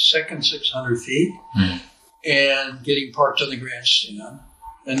for the second 600 feet, and getting parked on the grandstand.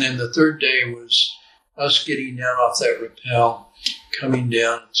 And then the third day was us getting down off that rappel, coming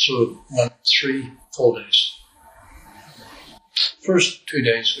down. So it went 3 full days. First 2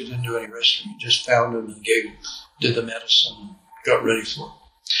 days we didn't do any rescue. We just found him and did the medicine, and got ready for him.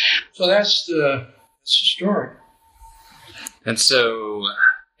 So that's the story. And so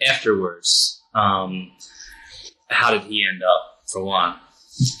afterwards, how did he end up, for one?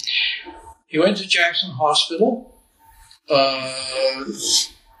 He went to Jackson Hospital.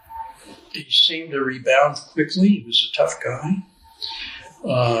 He seemed to rebound quickly. He was a tough guy.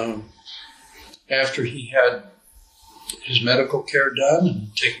 After he had his medical care done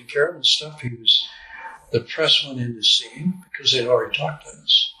and taken care of and stuff, the press went in to see him because they'd already talked to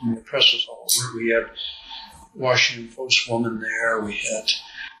us. And the press was all over. We had Washington Post woman there. We had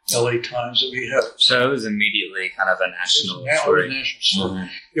LA Times. So it was immediately kind of a national story. Mm-hmm.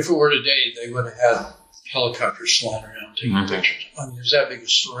 If it were today, they would have had helicopters flying around taking pictures. I mean, it was that big a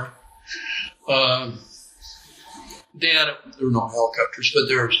story. There were no helicopters, but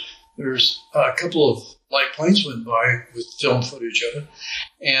there's a couple of light planes went by with film footage of it,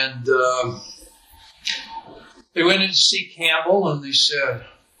 and they went in to see Campbell, and they said,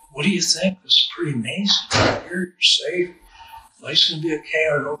 "What do you think? This is pretty amazing. You're safe. Life's going to be okay."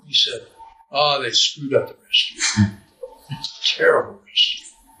 I hope. He said, "Oh, they screwed up the rescue. Terrible rescue.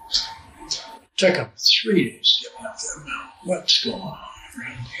 Took them 3 days to get me up that mountain. What's going on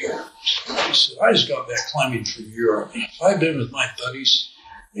around here?" He said, "I just got back climbing from Europe. If I'd been with my buddies,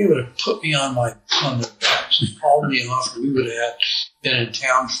 they would have put me on their backs and hauled me off, and we would have been in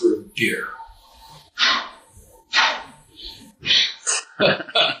town for a beer."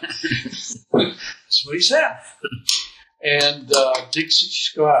 That's what he said. And Dixie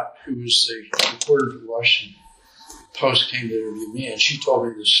Scott, who was the reporter for the Washington Post, came to interview me, and she told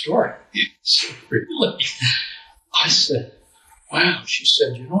me this story. So, really? I said, "Wow." She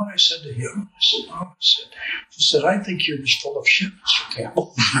said, "You know what I said to him?" I said, "No." She said, "I think you're just full of shit, Mr.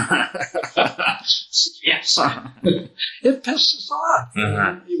 Campbell." I said, "Yes." It pissed us off.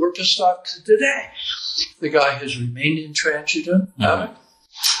 We're pissed off today. The guy has remained intransigent.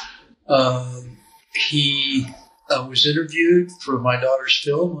 He was interviewed for my daughter's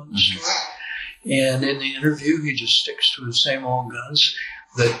film on the story. And in the interview, he just sticks to his same old guns,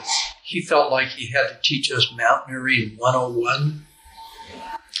 that he felt like he had to teach us mountaineering 101.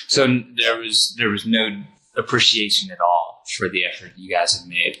 So there was no appreciation at all for the effort you guys have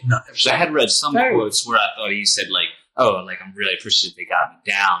made. No, so I had read some quotes where I thought he said, like, "Oh, like, I'm really appreciative they got me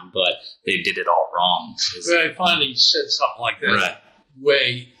down, but they did it all wrong." Well, I finally said something like that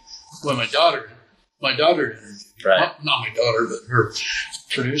way when my daughter interviewed me. Not my daughter, but her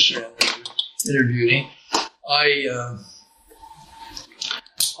producer interviewed him.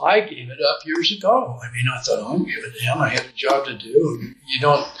 I gave it up years ago. I mean, I thought, I don't give a damn. I had a job to do. You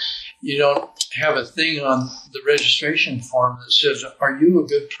don't have a thing on the registration form that says, "Are you a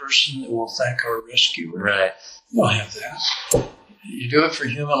good person that will thank our rescuer?" Right. You don't have that. You do it for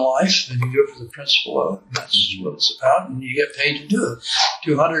human life, and you do it for the principle of it. That's what it's about, and you get paid to do it.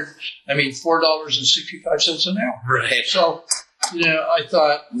 $4.65 an hour. Right. So, I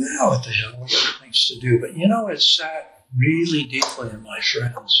thought, well, what the hell? We got things to do. But, it sat really deeply in my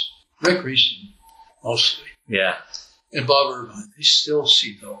friends. Rick Reeson, mostly. Yeah. And Bob Irvine. They still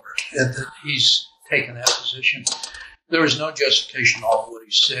see over it, that he's taken that position. There was no justification on what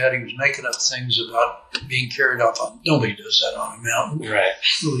he said. He was making up things about being carried off on. Nobody does that on a mountain. Right.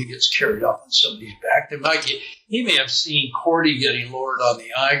 Nobody gets carried off on somebody's back. He may have seen Cordy getting lowered on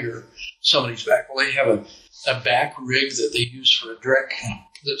the Eiger, somebody's back. Well, they have a back rig that they use for a direct,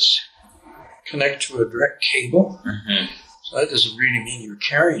 that's connected to a direct cable. So that doesn't really mean you're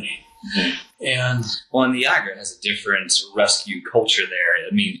carrying it. And the Eiger has a different rescue culture there.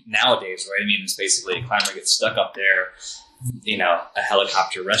 I mean, nowadays, right? I mean, it's basically a climber gets stuck up there. A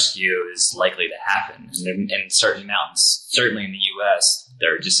helicopter rescue is likely to happen. And in certain mountains, certainly in the U.S.,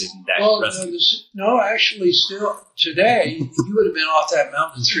 there just isn't that rescue. No, actually, still today, you would have been off that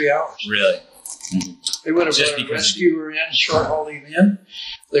mountain in 3 hours. Really? They would have brought a rescuer in, short-hauled him in.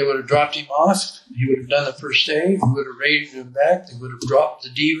 They would have dropped him off. He would have done the first aid. We would have raised him back. They would have dropped the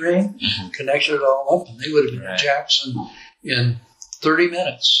D-ring, connected it all up, and they would have been in Jackson in 30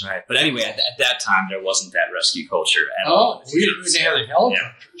 minutes. Right. But anyway, at that time, there wasn't that rescue culture at all. We didn't have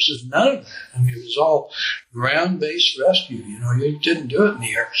helicopters. There's none of that. I mean, it was all ground-based rescue. You didn't do it in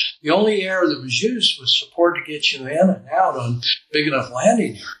the air. The only air that was used was support to get you in and out on big enough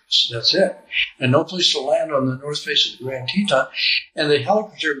landing areas. That's it. And no place to land on the north face of the Grand Teton. And the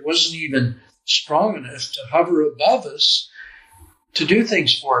helicopter wasn't even strong enough to hover above us to do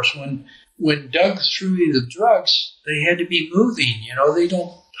things for us. When Doug threw me the drugs, they had to be moving. They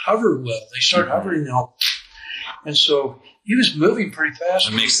don't hover well. They start hovering now. And so he was moving pretty fast.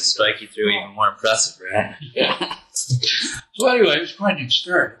 It makes the spike he threw even more impressive, right? Yeah. So anyway, it was quite an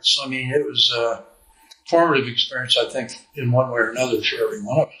experience. I mean, it was a formative experience, I think, in one way or another for every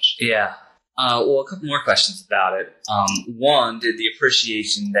one of us. Yeah. Well, a couple more questions about it. One, did the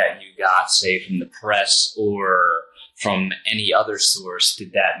appreciation that you got, say, from the press or from any other source,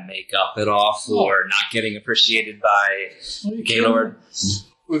 did that make up it all for not getting appreciated by Gaylord?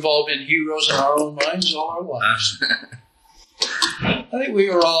 We've all been heroes in our own minds all our lives. I think we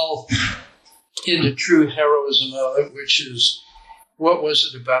were all into true heroism of it, which is, what was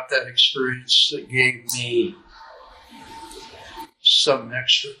it about that experience that gave me something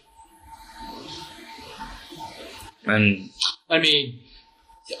extra? And I mean,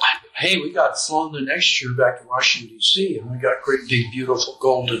 hey, we got flown the next year back to Washington, D.C., and we got great, big, beautiful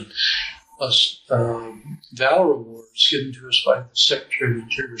golden Valor Awards given to us by the Secretary of the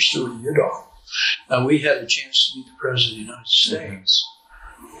Interior, Stuart Udall. We had a chance to meet the President of the United States.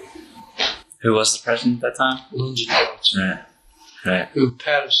 who was the president at that time? Lyndon Johnson. Right. Who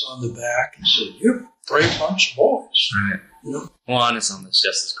pat us on the back and said, "You're a brave bunch of boys." Right. You know? Well, and it's almost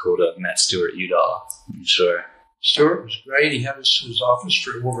just as cool to have met Stuart Udall, I'm sure. Stuart was great. He had us to his office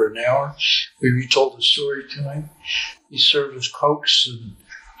for over an hour. We retold the story to him. He served us Cokes,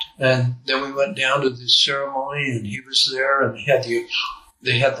 and then we went down to the ceremony, and he was there, and they had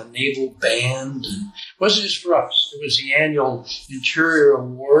the naval band. And it wasn't just for us. It was the annual Interior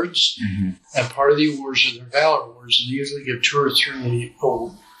Awards, and part of the awards are their Valor Awards, and they usually give 2 or 3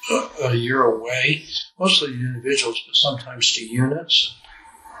 a year away, mostly to individuals, but sometimes to units.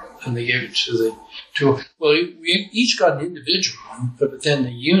 And they gave it we each got an individual one, but then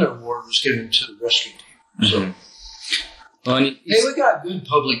the unit award was given to the rescue team. So, we got a good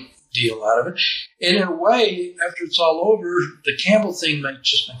public deal out of it. And in a way, after it's all over, the Campbell thing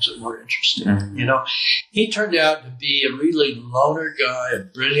just makes it more interesting. Mm-hmm. You know, he turned out to be a really loner guy, a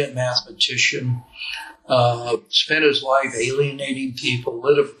brilliant mathematician, spent his life alienating people, a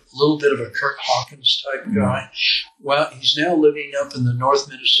little bit of a Kurt Hawkins type guy. Well, he's now living up in the North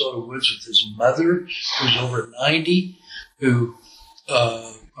Minnesota woods with his mother, who's over 90, who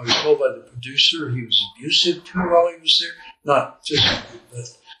I was told by the producer he was abusive to her while he was there. Not physically,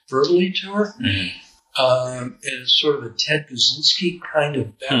 but verbally to her. And it's sort of a Ted Kaczynski kind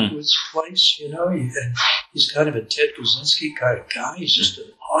of backwoods place, you know. And he's kind of a Ted Kaczynski kind of guy. He's just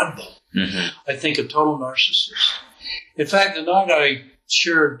an oddball. I think a total narcissist. In fact, the night I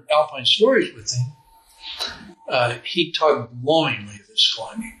shared Alpine Stories with him, he talked glowingly of his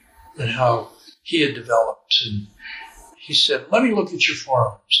climbing and how he had developed. And he said, "Let me look at your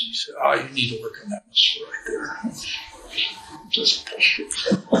forearms." And he said, "Oh, you need to work on that muscle right there." Just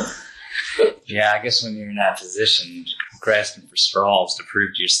yeah, I guess when you're in that position, grasping for straws to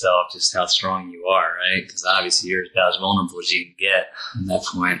prove to yourself just how strong you are, right? Because obviously you're about as vulnerable as you can get at that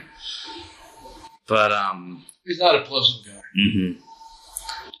point. But he's not a pleasant guy.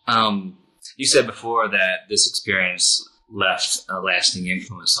 You said before that this experience left a lasting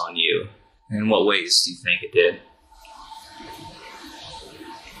influence on you. In what ways do you think it did?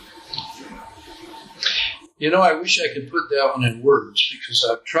 You know, I wish I could put that one in words because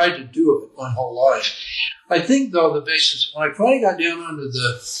I've tried to do it my whole life. I think, though, the basis, when I finally got down onto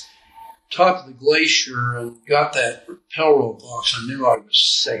the top of the glacier and got that rappel rope box, I knew I was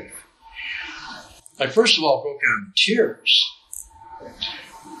safe. I first of all broke out in tears.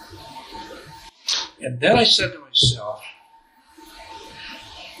 And then I said to myself,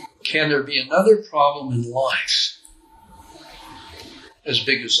 can there be another problem in life as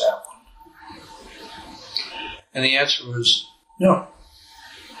big as that one? And the answer was no.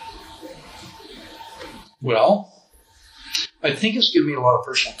 Well, I think it's given me a lot of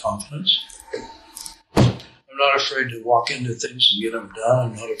personal confidence. I'm not afraid to walk into things and get them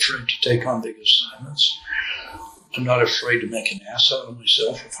done. I'm not afraid to take on big assignments. I'm not afraid to make an ass out of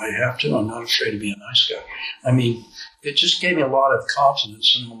myself if I have to. I'm not afraid to be a nice guy. I mean, it just gave me a lot of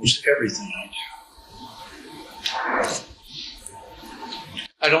confidence in almost everything I do.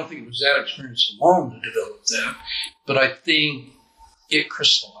 I don't think it was that experience alone that developed that, but I think it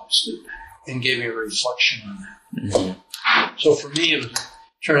crystallized it and gave me a reflection on that. So for me, it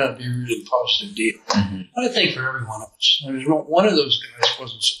turned out to be a really positive deal. I think for every one of us. One of those guys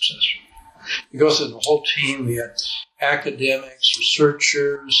wasn't successful. You go through the whole team. We had academics,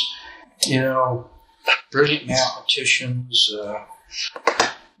 researchers, brilliant mathematicians,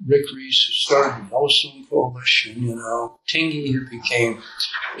 Rick Reese, who started the Yellowstone Coalition, Tingy, who became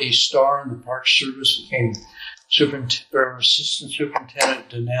a star in the Park Service, became Assistant Superintendent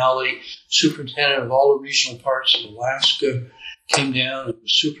Denali, Superintendent of all the regional parks of Alaska, came down and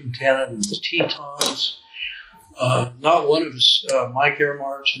was Superintendent of the Tetons. Not one of us, Mike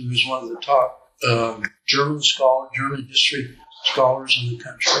Ehrmart, who was one of the top German history scholars in the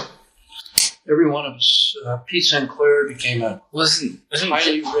country. every one of us. Pete Sinclair became a wasn't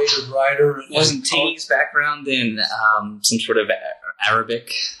highly rated writer. Wasn't Tini's background in some sort of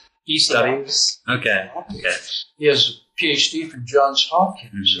Arabic studies? Okay. He has a PhD from Johns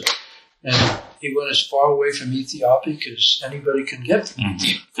Hopkins, and he went as far away from Ethiopia as anybody can get from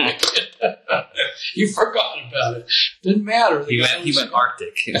Ethiopia. You forgot about it. Didn't matter. He went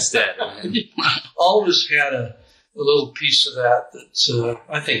Arctic instead. All of us had a little piece of that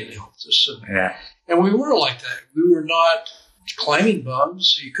I think it helped us. Yeah. And we were like that. We were not climbing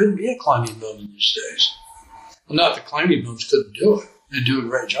bums. You couldn't be a climbing bum in these days. Well, not that climbing bums couldn't do it. They do a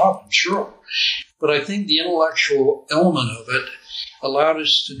great job, I'm sure. But I think the intellectual element of it allowed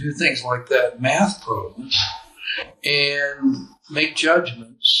us to do things like that math problem and make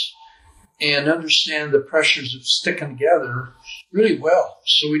judgments and understand the pressures of sticking together really well.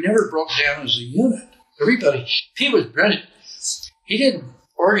 So we never broke down as a unit. He was brilliant. He didn't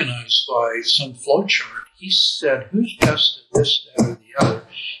organize by some flow chart. He said, who's best at this, that, or the other,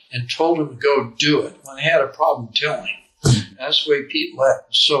 and told him to go do it. When they had a problem, tell him. That's the way Pete led.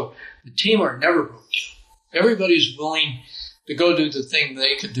 So the teamwork never broke down. Everybody's willing to go do the thing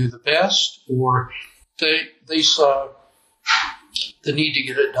they could do the best, or they saw the need to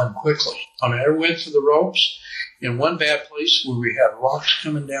get it done quickly. I mean, I went for the ropes in one bad place where we had rocks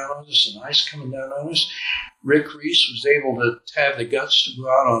coming down on us and ice coming down on us. Rick Reese was able to have the guts to go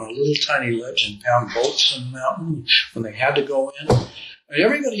out on a little tiny ledge and pound bolts in the mountain when they had to go in. I mean,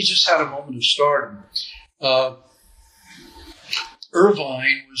 everybody just had a moment of stardom.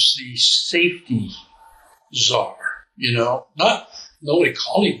 Irvine was the safety czar, nobody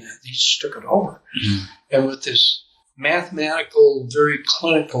called him that. He just took it over. Mm-hmm. And with this mathematical, very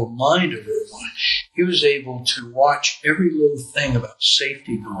clinical mind of Irvine, he was able to watch every little thing about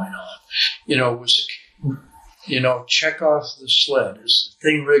safety going on. Check off the sled. Is the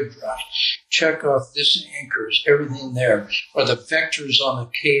thing rigged right? Check off this anchor. Is everything there? Are the vectors on the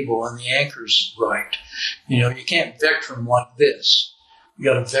cable and the anchors right? You can't vector them like this. You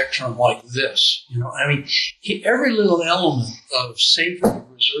got to vector them like this. Every little element of safety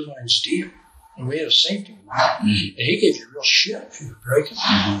was Irvine's deal. And we had a safety line. Mm-hmm. And he gave you real shit if you were breaking.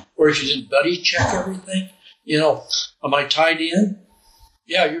 Mm-hmm. Or if you didn't buddy check everything. Am I tied in?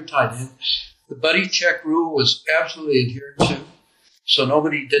 Yeah, you're tied in. The buddy check rule was absolutely adhered to. So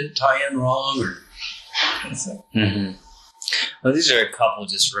nobody didn't tie in wrong or anything. Mm-hmm. Well, these are a couple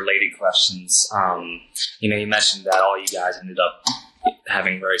just related questions. You mentioned that all you guys ended up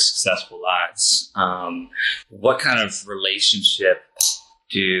having very successful lives. What kind of relationship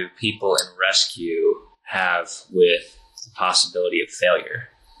do people in rescue have with the possibility of failure?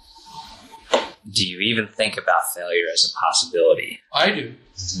 Do you even think about failure as a possibility? I do.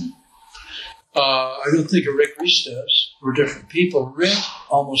 Mm-hmm. I don't think Rick Reese does. We're different people. Rick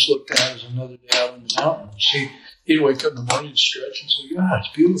almost looked at it as another day out in the mountains. He'd wake up in the morning and stretch and say, "God, it's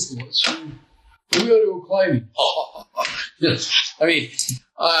beautiful. We got to go climbing."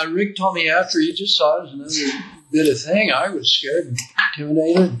 Rick told me after he just saw it as another bit of thing. I was scared and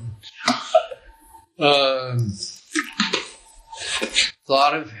intimidated.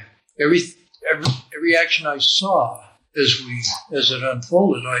 Thought of every action I saw as it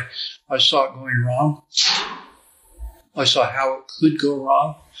unfolded. I saw it going wrong. I saw how it could go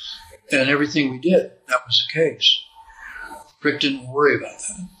wrong, and everything we did, that was the case. Rick didn't worry about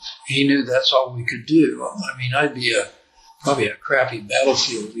that. He knew that's all we could do. I'd be probably a crappy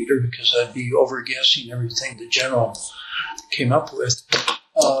battlefield leader because I'd be overguessing everything the general came up with.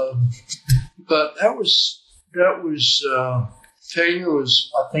 But failure was,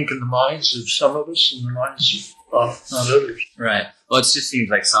 I think, in the minds of some of us, in the minds of not others. Right. Well, it just seems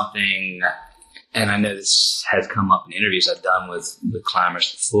like something, and I know this has come up in interviews I've done with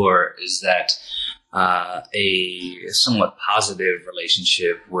climbers before, is that a somewhat positive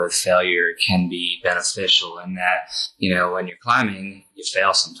relationship with failure can be beneficial in that, when you're climbing, you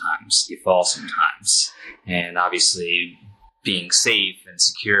fail sometimes, you fall sometimes. And obviously, being safe and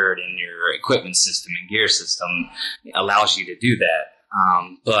secured in your equipment system and gear system allows you to do that.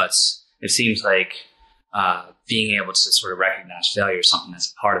 But it seems like being able to sort of recognize failure as something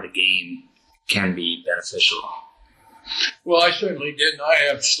that's part of the game can be beneficial. Well, I certainly did, and I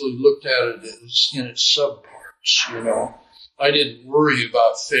absolutely looked at it in its subparts, I didn't worry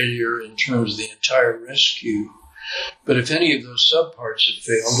about failure in terms of the entire rescue. But if any of those subparts had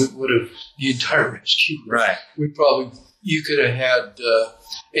failed, it would have, the entire rescue. Right. You could have had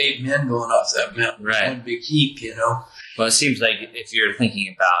 8 men going off that mountain. Right. One big heap, Well, it seems like if you're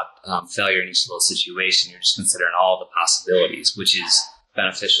thinking about failure in each little situation, you're just considering all the possibilities, which is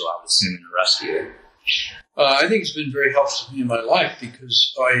beneficial, I would assume, in a rescue. I think it's been very helpful to me in my life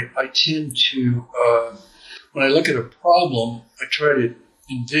because I tend to, when I look at a problem, I try to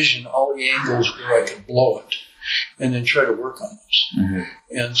envision all the angles where I can blow it and then try to work on those. Mm-hmm.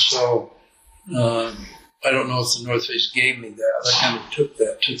 And so I don't know if the North Face gave me that. I kind of took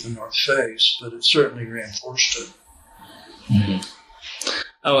that to the North Face, but it certainly reinforced it. Mm-hmm.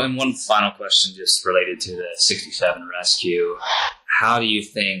 Oh, and one final question just related to the 67 rescue. How do you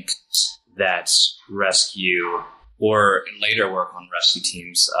think that rescue or later work on rescue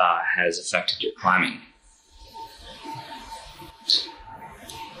teams has affected your climbing?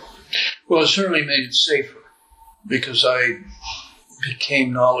 Well, it certainly made it safer because I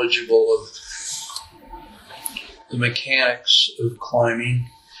became knowledgeable of the mechanics of climbing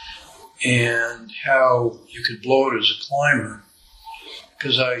and how you could blow it as a climber.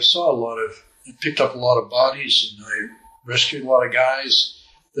 Because I picked up a lot of bodies and I rescued a lot of guys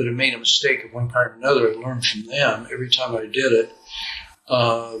that had made a mistake of one kind or another. I learned from them every time I did it.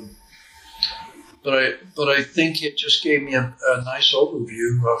 But I think it just gave me a nice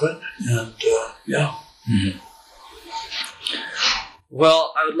overview of it. And, yeah. Mm-hmm.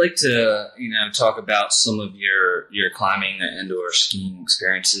 Well, I would like to, talk about some of your climbing and or skiing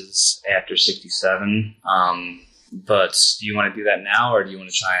experiences after 67. But do you want to do that now, or do you want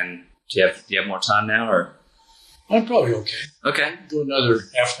to try and do you have more time now, or? I'm probably okay. Okay. Do another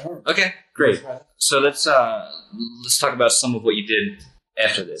half an hour. Okay, great. So let's talk about some of what you did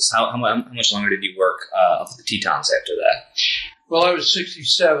after this. How much longer did you work up at the Tetons after that? Well, I was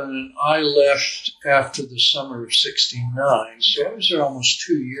 67, and I left after the summer of 69, so I was there almost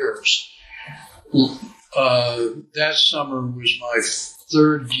 2 years. That summer was my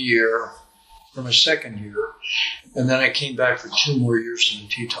third year, or my second year, and then I came back for 2 more years in the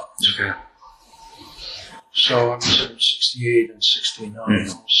Tetons. Okay. So I was there in 68 and 69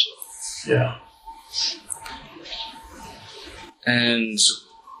 also. Yeah. And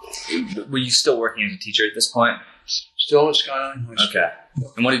were you still working as a teacher at this point? Still at Skyline High School. Okay.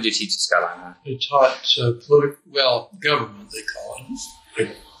 And what did you teach at Skyline? I taught government, they call it.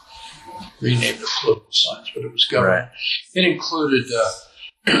 They renamed it political science, but it was government. Right. It included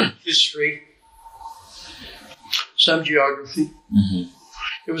history, some geography. Mm-hmm.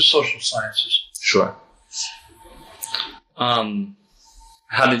 It was social sciences. Sure.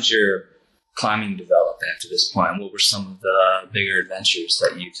 How did your climbing develop after this point? What were some of the bigger adventures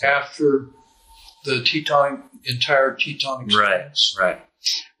that you took? After the entire Teton experience? Right.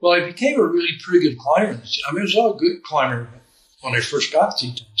 Well, I became a really pretty good climber. I mean, I was a good climber when I first got the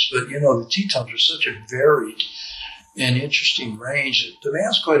Tetons, but, the Tetons are such a varied and interesting range. It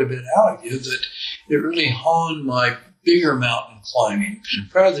demands quite a bit out of you that it really honed my bigger mountain climbing.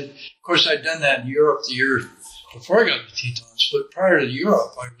 Mm-hmm. Of course, I'd done that in Europe the year before I got the Tetons, but prior to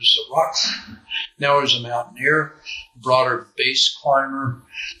Europe, I was a rock climber. Now I was a mountaineer, broader base climber.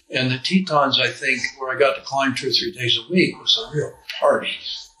 And the Tetons, I think, where I got to climb 2 or 3 days a week was a real party.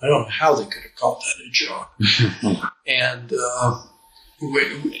 I don't know how they could have called that a job. And, it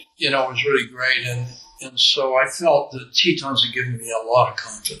was really great. And so I felt the Tetons had given me a lot of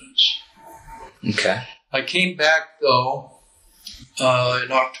confidence. Okay. I came back, though,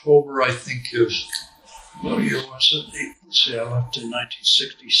 in October, I think, of, what year was it? Let's see, I left in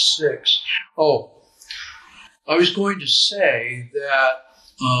 1966. Oh, I was going to say that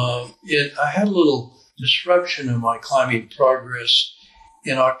I had a little disruption in my climbing progress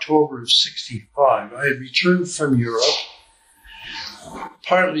in October of 65. I had returned from Europe,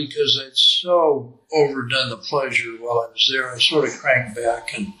 partly because I'd so overdone the pleasure while I was there. I sort of cranked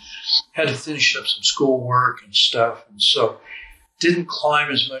back and had to finish up some schoolwork and stuff, and so didn't climb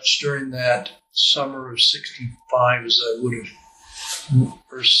as much during that summer of 65 as I would have. Am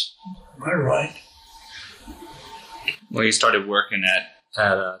I right? Well, you started working at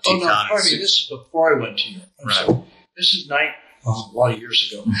Teton. Oh, no, pardon me. This is before I went to Europe. Right. This is a lot of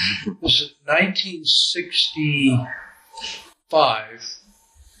years ago. This is 1965.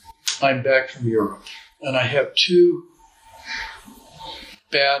 I'm back from Europe, and I have 2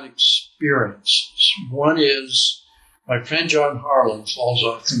 bad experiences. One is my friend John Harlan falls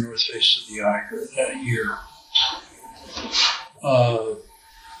off the north face of the Eiger that year.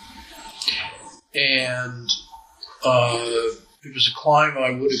 It was a climb I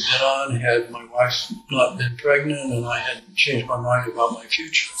would have been on had my wife not been pregnant and I hadn't changed my mind about my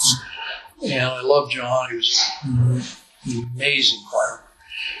future. And I love John. He was an amazing climber.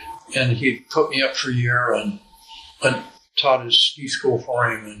 And he put me up for a year and taught his ski school for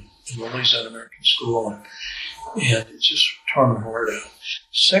him in the Louisiana American School. And it just tore my heart out.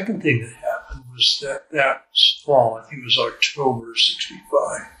 Second thing that happened was that fall, I think it was October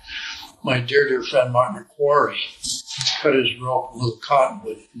 65, my dear friend Martin McQuarrie cut his rope with a little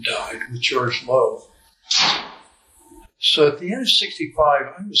cottonwood and died with George Lowe. So at the end of 65,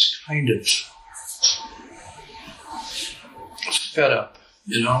 I was kind of fed up,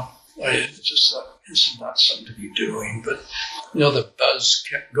 I just thought, this is not something to be doing. But, the buzz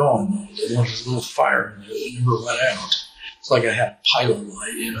kept going. There was a little fire in there that never went out. It's like I had a pilot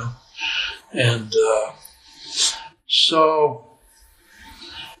light, And so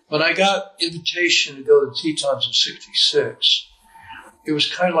when I got invitation to go to Tetons in 66, it was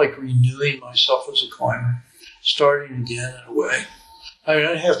kind of like renewing myself as a climber, starting again in a way. I mean, I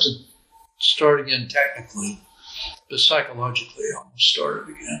didn't have to start again technically, but psychologically I almost started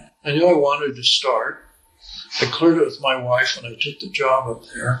again. I knew I wanted to start. I cleared it with my wife when I took the job up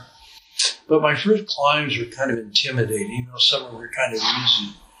there. But my first climbs were kind of intimidating. Some of them were kind of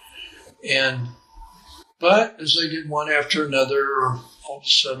easy. But as I did one after another, all of a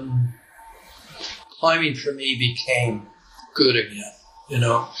sudden, climbing for me became good again,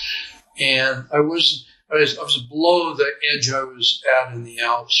 And I was below the edge I was at in the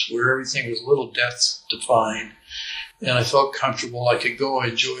Alps, where everything was a little death-defying. And I felt comfortable. I could go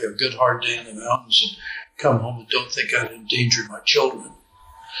enjoy a good hard day in the mountains and come home and don't think I'd endanger my children.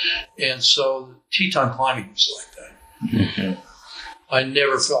 And so Teton climbing was like that. Mm-hmm. I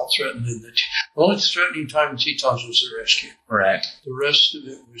never felt threatened the only threatening time in Tetons was the rescue. Right. The rest of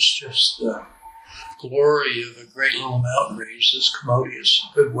it was just the glory of a great little mountain range that's commodious,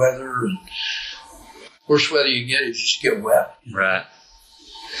 good weather, and worst weather you get is just get wet. Right.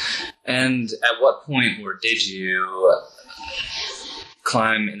 And at what point did you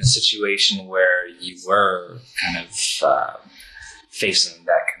climb in a situation where you were kind of facing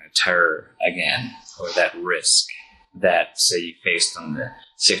that kind of terror again, or that risk that, say, you faced on the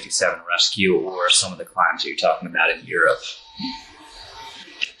 67 rescue or some of the climbs that you're talking about in Europe?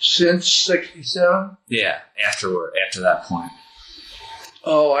 Since 67? Yeah, after that point.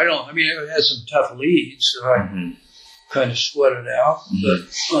 Oh, I had some tough leads that I kind of sweated out.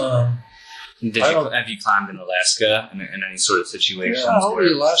 Mm-hmm. But have you climbed in Alaska in any sort of situation? Yeah, all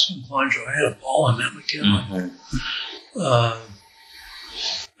the Alaskan climbs, I had a ball on Mount McKinley. Mm-hmm.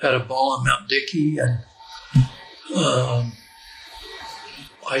 Had a ball on Mount Dickey, and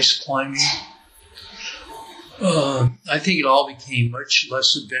ice climbing. I think it all became much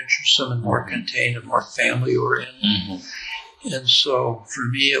less adventuresome and more contained and more family-oriented. Mm-hmm. And so for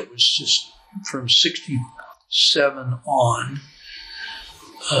me, it was just from 67 on,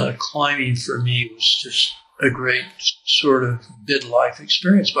 climbing for me was just a great sort of midlife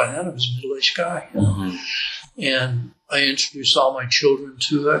experience. By then, I was a middle-aged guy. Mm-hmm. And I introduced all my children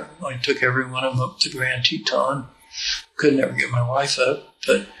to it. I took every one of them up to Grand Teton. Could never get my wife up,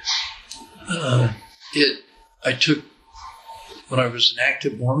 but when I was an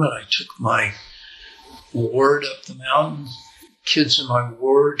active Mormon, I took my ward up the mountain. Kids in my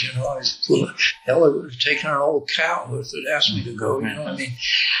ward, I would have taken an old cow if they'd asked me to go, the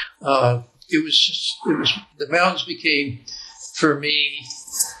mountains became, for me,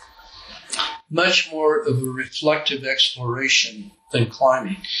 much more of a reflective exploration than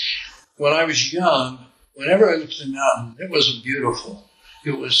climbing. When I was young, whenever I looked at the mountain, it wasn't beautiful.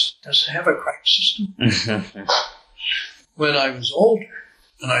 It was, does it have a crack system? When I was older,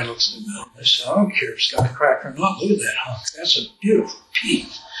 and I looked at the mountain, I said, I don't care if it's got a crack or not. Look at that hunk. That's a beautiful peak.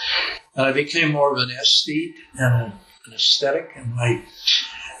 And I became more of an aesthete and an aesthetic, and I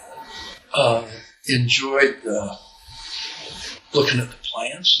enjoyed looking at the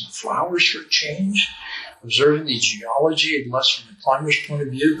plants and the flowers for a change, observing the geology, less from the climber's point of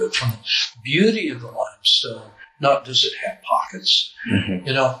view, but from the beauty of the limestone. Not does it have pockets,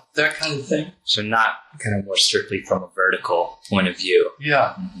 that kind of thing. So not kind of more strictly from a vertical point of view.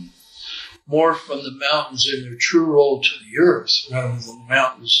 Yeah. Mm-hmm. More from the mountains in their true role to the earth, rather than the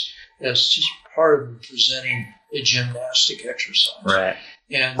mountains as just part of presenting a gymnastic exercise. Right.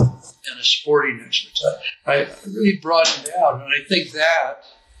 And a sporting exercise. I really broadened it out, and I think that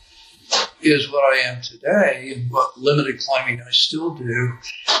is what I am today, and what limited climbing I still do.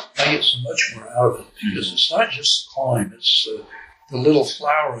 I get so much more out of it, because it's not just the climb, it's the little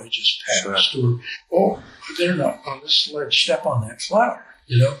flower I just passed, or I better not on this ledge step on that flower,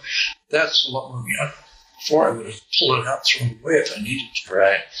 That's a lot more mean. Before I would have pulled it out and thrown it away if I needed to.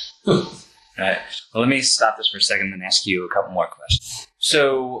 Right. Right. Well, let me stop this for a second and ask you a couple more questions.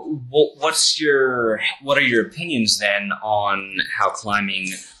 So what are your opinions then on how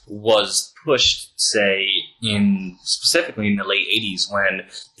climbing was pushed, say, specifically in the late 80s, when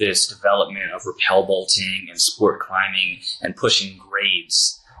this development of rappel bolting and sport climbing and pushing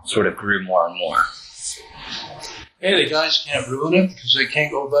grades sort of grew more and more? Hey, the guys can't ruin it because they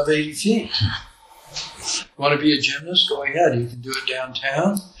can't go above 80 feet. Want to be a gymnast? Go ahead. You can do it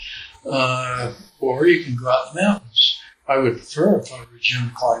downtown, or you can go out in the mountains. I would prefer, if I were a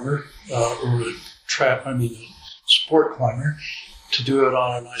gym climber or a sport climber, to do it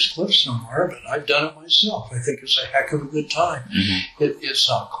on a nice cliff somewhere, but I've done it myself. I think it's a heck of a good time. Mm-hmm. It's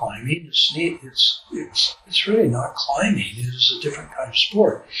not climbing. It's neat. It's really not climbing. It is a different kind of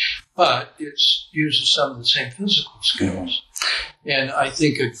sport, but it uses some of the same physical skills. And I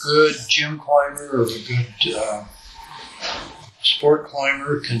think a good gym climber or a good sport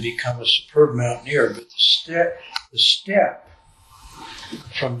climber can become a superb mountaineer. But the step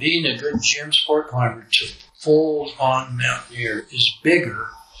from being a good gym sport climber to full-on mountaineer is bigger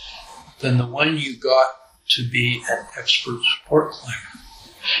than the one you got to be an expert sport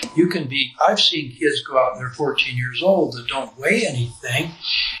climber. You can be, I've seen kids go out and they're 14 years old that don't weigh anything,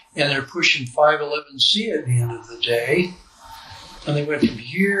 and they're pushing 511C at the end of the day, and they went from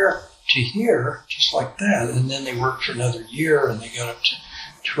here to here, just like that, and then they worked for another year, and they got up to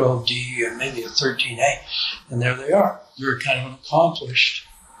 12D and maybe a 13A, and there they are. They're kind of an accomplished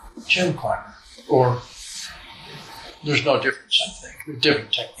gym climber, or there's no difference, I think. There's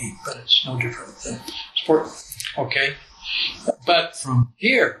different technique, but it's no different than sport. Okay? But from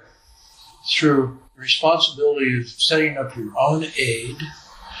here, through the responsibility of setting up your own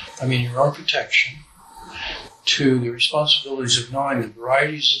your own protection, to the responsibilities of knowing the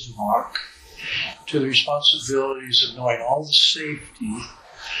varieties of rock, to the responsibilities of knowing all the safety,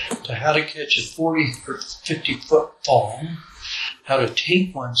 to how to catch a 40 or 50 foot fall, how to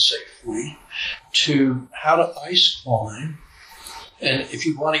take one safely, to how to ice climb, and if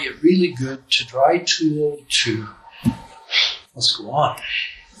you want to get really good, to dry tool, to let's go on.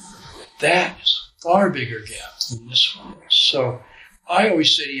 That is a far bigger gap than this one is. So I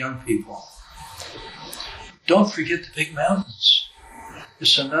always say to young people, don't forget the big mountains.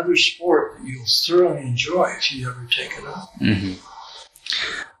 It's another sport that you'll thoroughly enjoy if you ever take it up. Mm-hmm.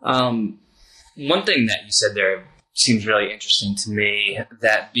 One thing that you said there seems really interesting to me,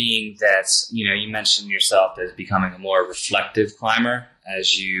 that being that, you mentioned yourself as becoming a more reflective climber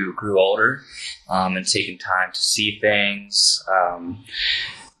as you grew older, and taking time to see things.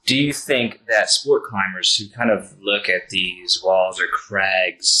 Do you think that sport climbers who kind of look at these walls or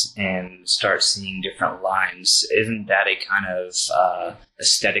crags and start seeing different lines, isn't that a kind of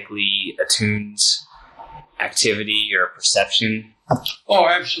aesthetically attuned activity or perception? Oh,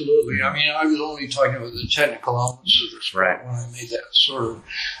 absolutely. I mean, I was only talking about the technical elements of the sport right when I made that sort of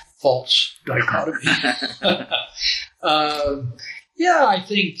false dichotomy. Yeah, I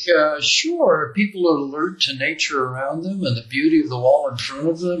think, sure, people are alert to nature around them and the beauty of the wall in front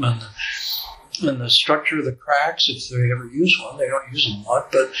of them and the structure of the cracks, if they ever use one. They don't use them a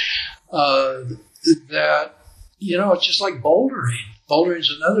lot, but that, it's just like bouldering. Bouldering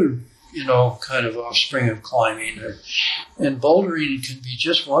is another kind of offspring of climbing. And bouldering can be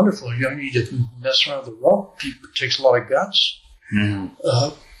just wonderful. You don't need to mess around with the rope. It takes a lot of guts. Mm-hmm.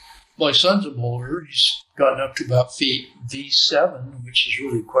 My son's a boulderer. He's gotten up to about feet V7, which is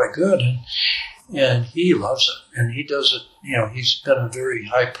really quite good. And he loves it. And he does it, he's been a very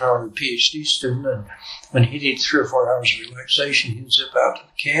high-powered PhD student. And when he needs 3 or 4 hours of relaxation, he'd zip out to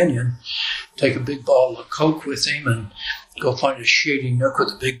the canyon, take a big bottle of Coke with him, and go find a shady nook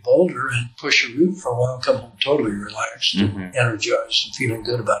with a big boulder and push a route for a while and come home totally relaxed, mm-hmm. and energized and feeling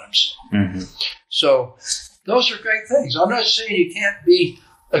good about himself. Mm-hmm. So those are great things. I'm not saying you can't be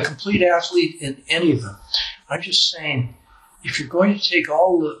a complete athlete in any of them. I'm just saying if you're going to take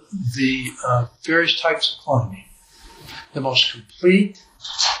all the various types of climbing, the most complete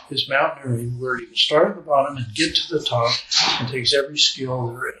is mountaineering, where you can start at the bottom and get to the top, and takes every skill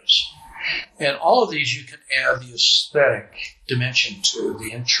there is. And all of these you can add the aesthetic dimension to,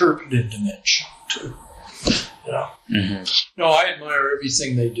 the interpretive dimension to. Mm-hmm. No, I admire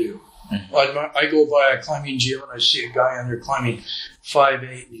everything they do. Mm-hmm. I go by a climbing gym and I see a guy on there climbing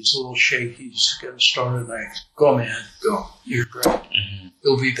 5'8", and he's a little shaky. He's getting started, and I go, man, go. You're great. Mm-hmm.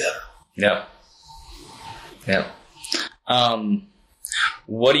 You'll be better. Yeah.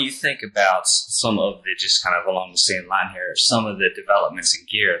 What do you think about some of the, just kind of along the same line here, some of the developments in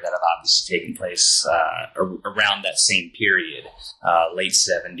gear that have obviously taken place around that same period, late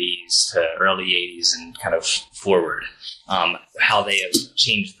 70s to early 80s and kind of forward, how they have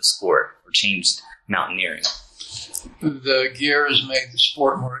changed the sport or changed mountaineering? The gear has made the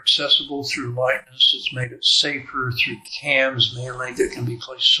sport more accessible through lightness. It's made it safer through cams, mainly, that can be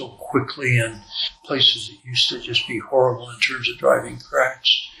placed so quickly in places that used to just be horrible in terms of driving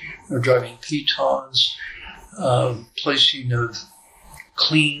cracks or driving pitons. Placing of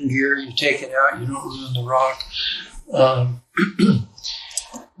clean gear. You take it out, you don't ruin the rock.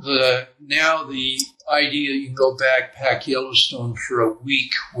 Now the idea you can go backpack Yellowstone for a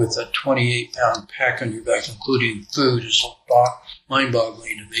week with a 28-pound pack on your back, including food, is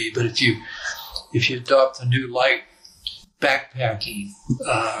mind-boggling to me. But if you adopt the new light backpacking,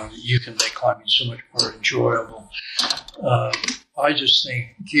 you can make climbing so much more enjoyable. I just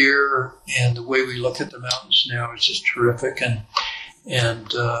think gear and the way we look at the mountains now is just terrific, and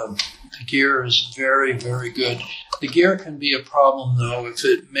the gear is very, very good. The gear can be a problem, though, if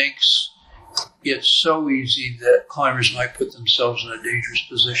it makes it so easy that climbers might put themselves in a dangerous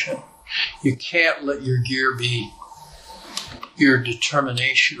position. You can't let your gear be your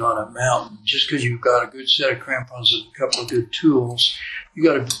determination on a mountain. Just because you've got a good set of crampons and a couple of good tools, you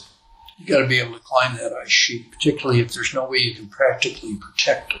got to be able to climb that ice sheet, particularly if there's no way you can practically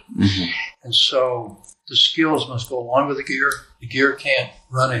protect it. Mm-hmm. And so the skills must go along with the gear. The gear can't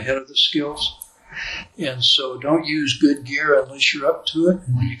run ahead of the skills. And so don't use good gear unless you're up to it.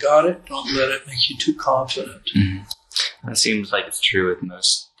 And when you got it, don't let it make you too confident. Mm-hmm. It seems like it's true with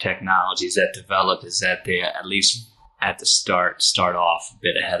most technologies that develop, is that they, at least at the start off a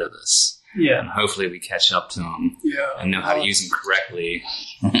bit ahead of us. Yeah. And hopefully we catch up to them and know how to use them correctly.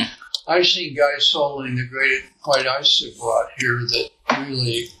 I've seen guys soloing the Great White Icicle out here that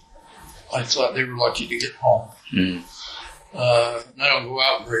really, I thought they were lucky to get home. Mm. I don't go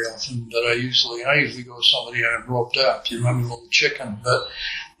out very often, but I usually go with somebody I'm roped up. I'm a little chicken, but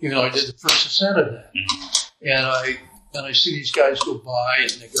I did the first ascent of that, and I see these guys go by,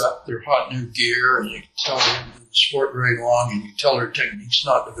 and they got their hot new gear, and you can tell they've been in the sport very long, and you tell their technique's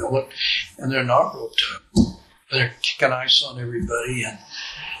not developed, and they're not roped up. They're kicking ice on everybody, and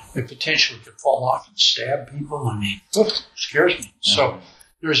they potentially could fall off and stab people. I mean, it scares me. So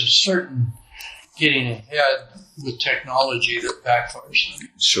there's a certain getting ahead with technology that backfires on you.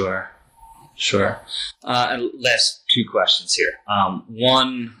 Sure. And last two questions here.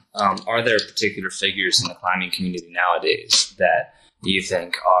 One, are there particular figures in the climbing community nowadays that you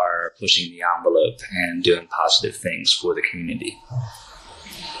think are pushing the envelope and doing positive things for the community?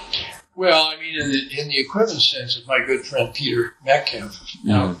 Well, I mean, in the equipment sense, of my good friend Peter Metcalf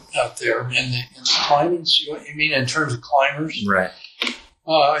out there. In the climbing, you mean in terms of climbers? Right.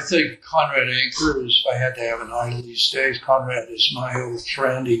 I think Conrad Anker is, I had to have an idol these days. Conrad is my old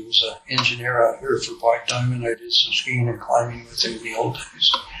friend. He was an engineer out here for Black Diamond. I did some skiing and climbing with him in the old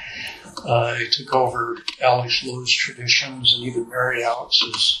days. He took over Alex Lowe's traditions and even married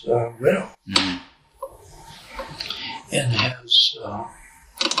Alex's widow. Mm-hmm. And has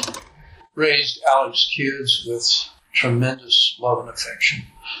raised Alex's kids with tremendous love and affection.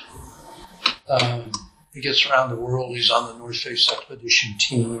 He gets around the world. He's on the North Face Expedition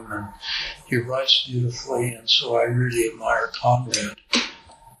team, and he writes beautifully, and so I really admire Conrad.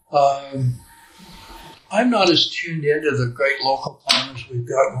 I'm not as tuned into the great local climbers we've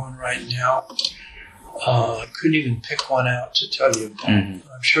got going right now. I couldn't even pick one out to tell you about. Mm-hmm.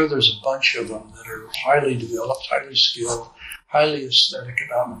 I'm sure there's a bunch of them that are highly developed, highly skilled, highly aesthetic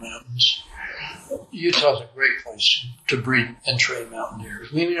about the mountains. Utah's a great place to breed and train mountaineers.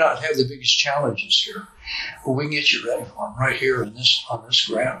 We may not have the biggest challenges here, but we can get you ready for them right here on this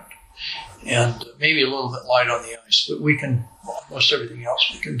ground. And maybe a little bit light on the ice, but we can, almost everything else,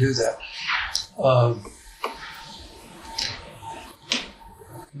 we can do that.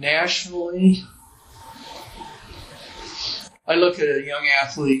 Nationally, I look at a young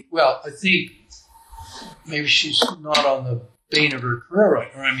athlete, well, I think maybe she's not on the bane of her career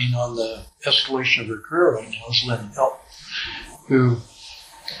right now, on the escalation of her career right now, is Lynn Help, who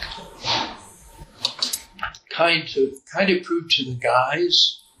kind of proved to the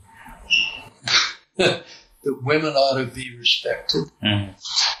guys that women ought to be respected. Mm.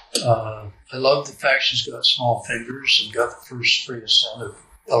 I love the fact she's got small fingers and got the first free ascent of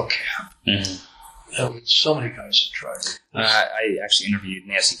El Cap. Mm. So many guys have tried it. I actually interviewed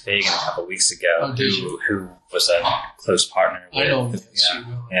Nancy Fagan a couple of weeks ago, who was a close partner with. I know Nancy.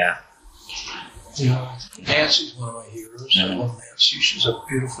 Yeah. Nancy's one of my heroes. Mm-hmm. I love Nancy. She's a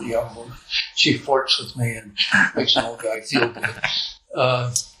beautiful young woman. She flirts with me and makes an old guy feel good.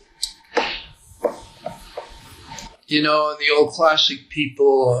 The old classic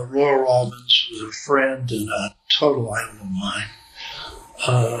people, Royal Robbins was a friend and a total idol of mine.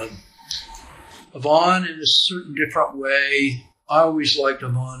 Yvon, in a certain different way, I always liked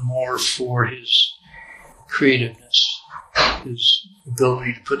Yvon more for his creativeness, his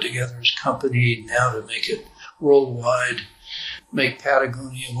ability to put together his company, now to make it worldwide, make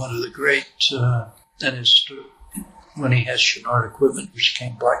Patagonia one of the great, and when he has Chouinard equipment, which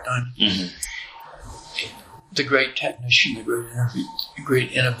became Black Diamond. Mm-hmm. the great technician, the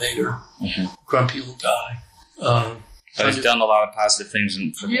great innovator, grumpy little guy. But he's done a lot of positive things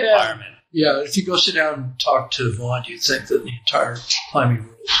for the environment. Yeah, if you go sit down and talk to Vaughn, you'd think that the entire climbing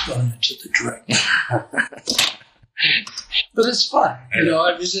world has gone into the direction. But it's fun. I mean,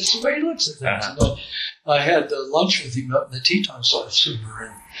 it's the way he looks at things. I had lunch with him up in the Tetons last summer,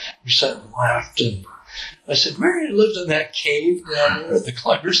 and we sat and laughed. And I said, Mary lived in that cave down there at the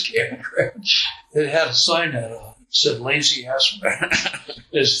climbers' campground. It had a sign on it that said lazy ass man.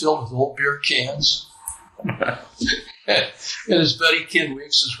 It's filled with old beer cans. And his buddy Ken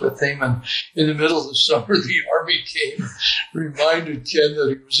Weeks is with him, and in the middle of the summer, the Army came and reminded Ken that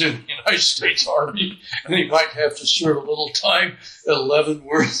he was in the United States Army, and he might have to serve a little time at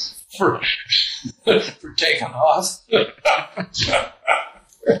Leavenworth for taking off.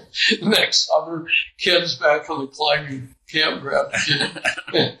 Next summer, Ken's back on the climbing campground,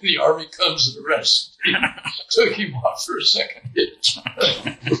 and the Army comes and arrests him. Took him off for a second hitch.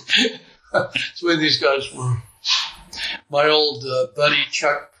 That's the way these guys were. My old buddy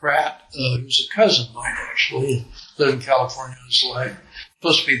Chuck Pratt, who was a cousin of mine actually, lived in California in his life,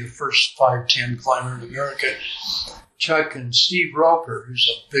 supposed to be the first 5'10" climber in America. Chuck and Steve Roper, who's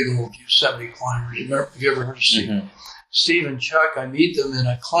a big old Yosemite climber. Have you ever heard of Steve? Mm-hmm. Steve and Chuck, I meet them in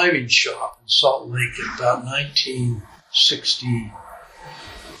a climbing shop in Salt Lake in about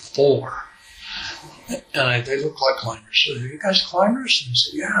 1964. And they look like climbers. So, are you guys climbers? And I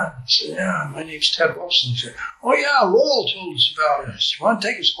said, yeah. I said, yeah, my name's Ted Wilson. He said, oh, yeah, Royal told us about us. You want to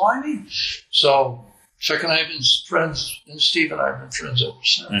take us climbing? So Chuck and I have been friends, and Steve and I have been friends ever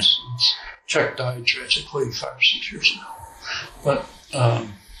since. Chuck died tragically 5 or 6 years ago. But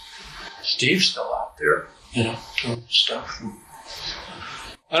Steve's still out there, doing stuff. And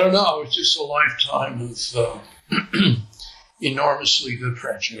I don't know. It's just a lifetime of enormously good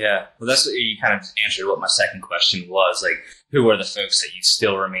friendship. Yeah. Well, that's what you kind of answered what my second question was. Like, who are the folks that you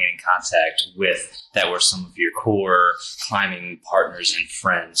still remain in contact with that were some of your core climbing partners and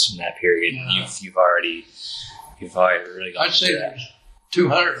friends from that period? Yeah. You've already really gone. I'd say there's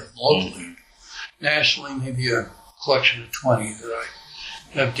 200 of them locally. Mm-hmm. Nationally, maybe a collection of 20 that I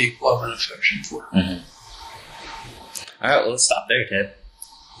have deep love and affection for. Mm-hmm. All right, well, let's stop there, Ted.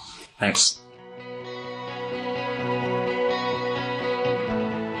 Thanks.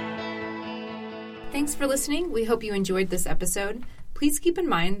 Thanks for listening. We hope you enjoyed this episode. Please keep in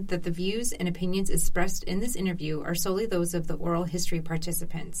mind that the views and opinions expressed in this interview are solely those of the oral history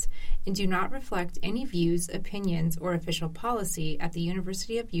participants and do not reflect any views, opinions, or official policy at the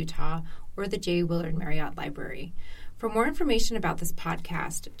University of Utah or the J. Willard Marriott Library. For more information about this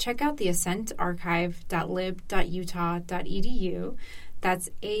podcast, check out the ascentarchive.lib.utah.edu. That's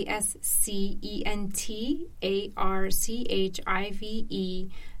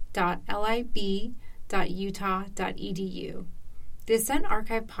ASCENTARCHIVE.lib.utah.edu. The Ascent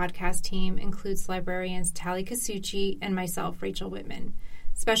Archive podcast team includes librarians Tally Casucci and myself, Rachel Whitman.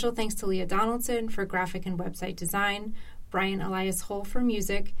 Special thanks to Leah Donaldson for graphic and website design, Brian Elias Hull for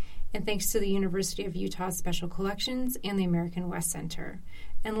music, and thanks to the University of Utah Special Collections and the American West Center.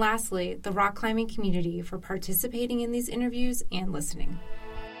 And lastly, the rock climbing community for participating in these interviews and listening.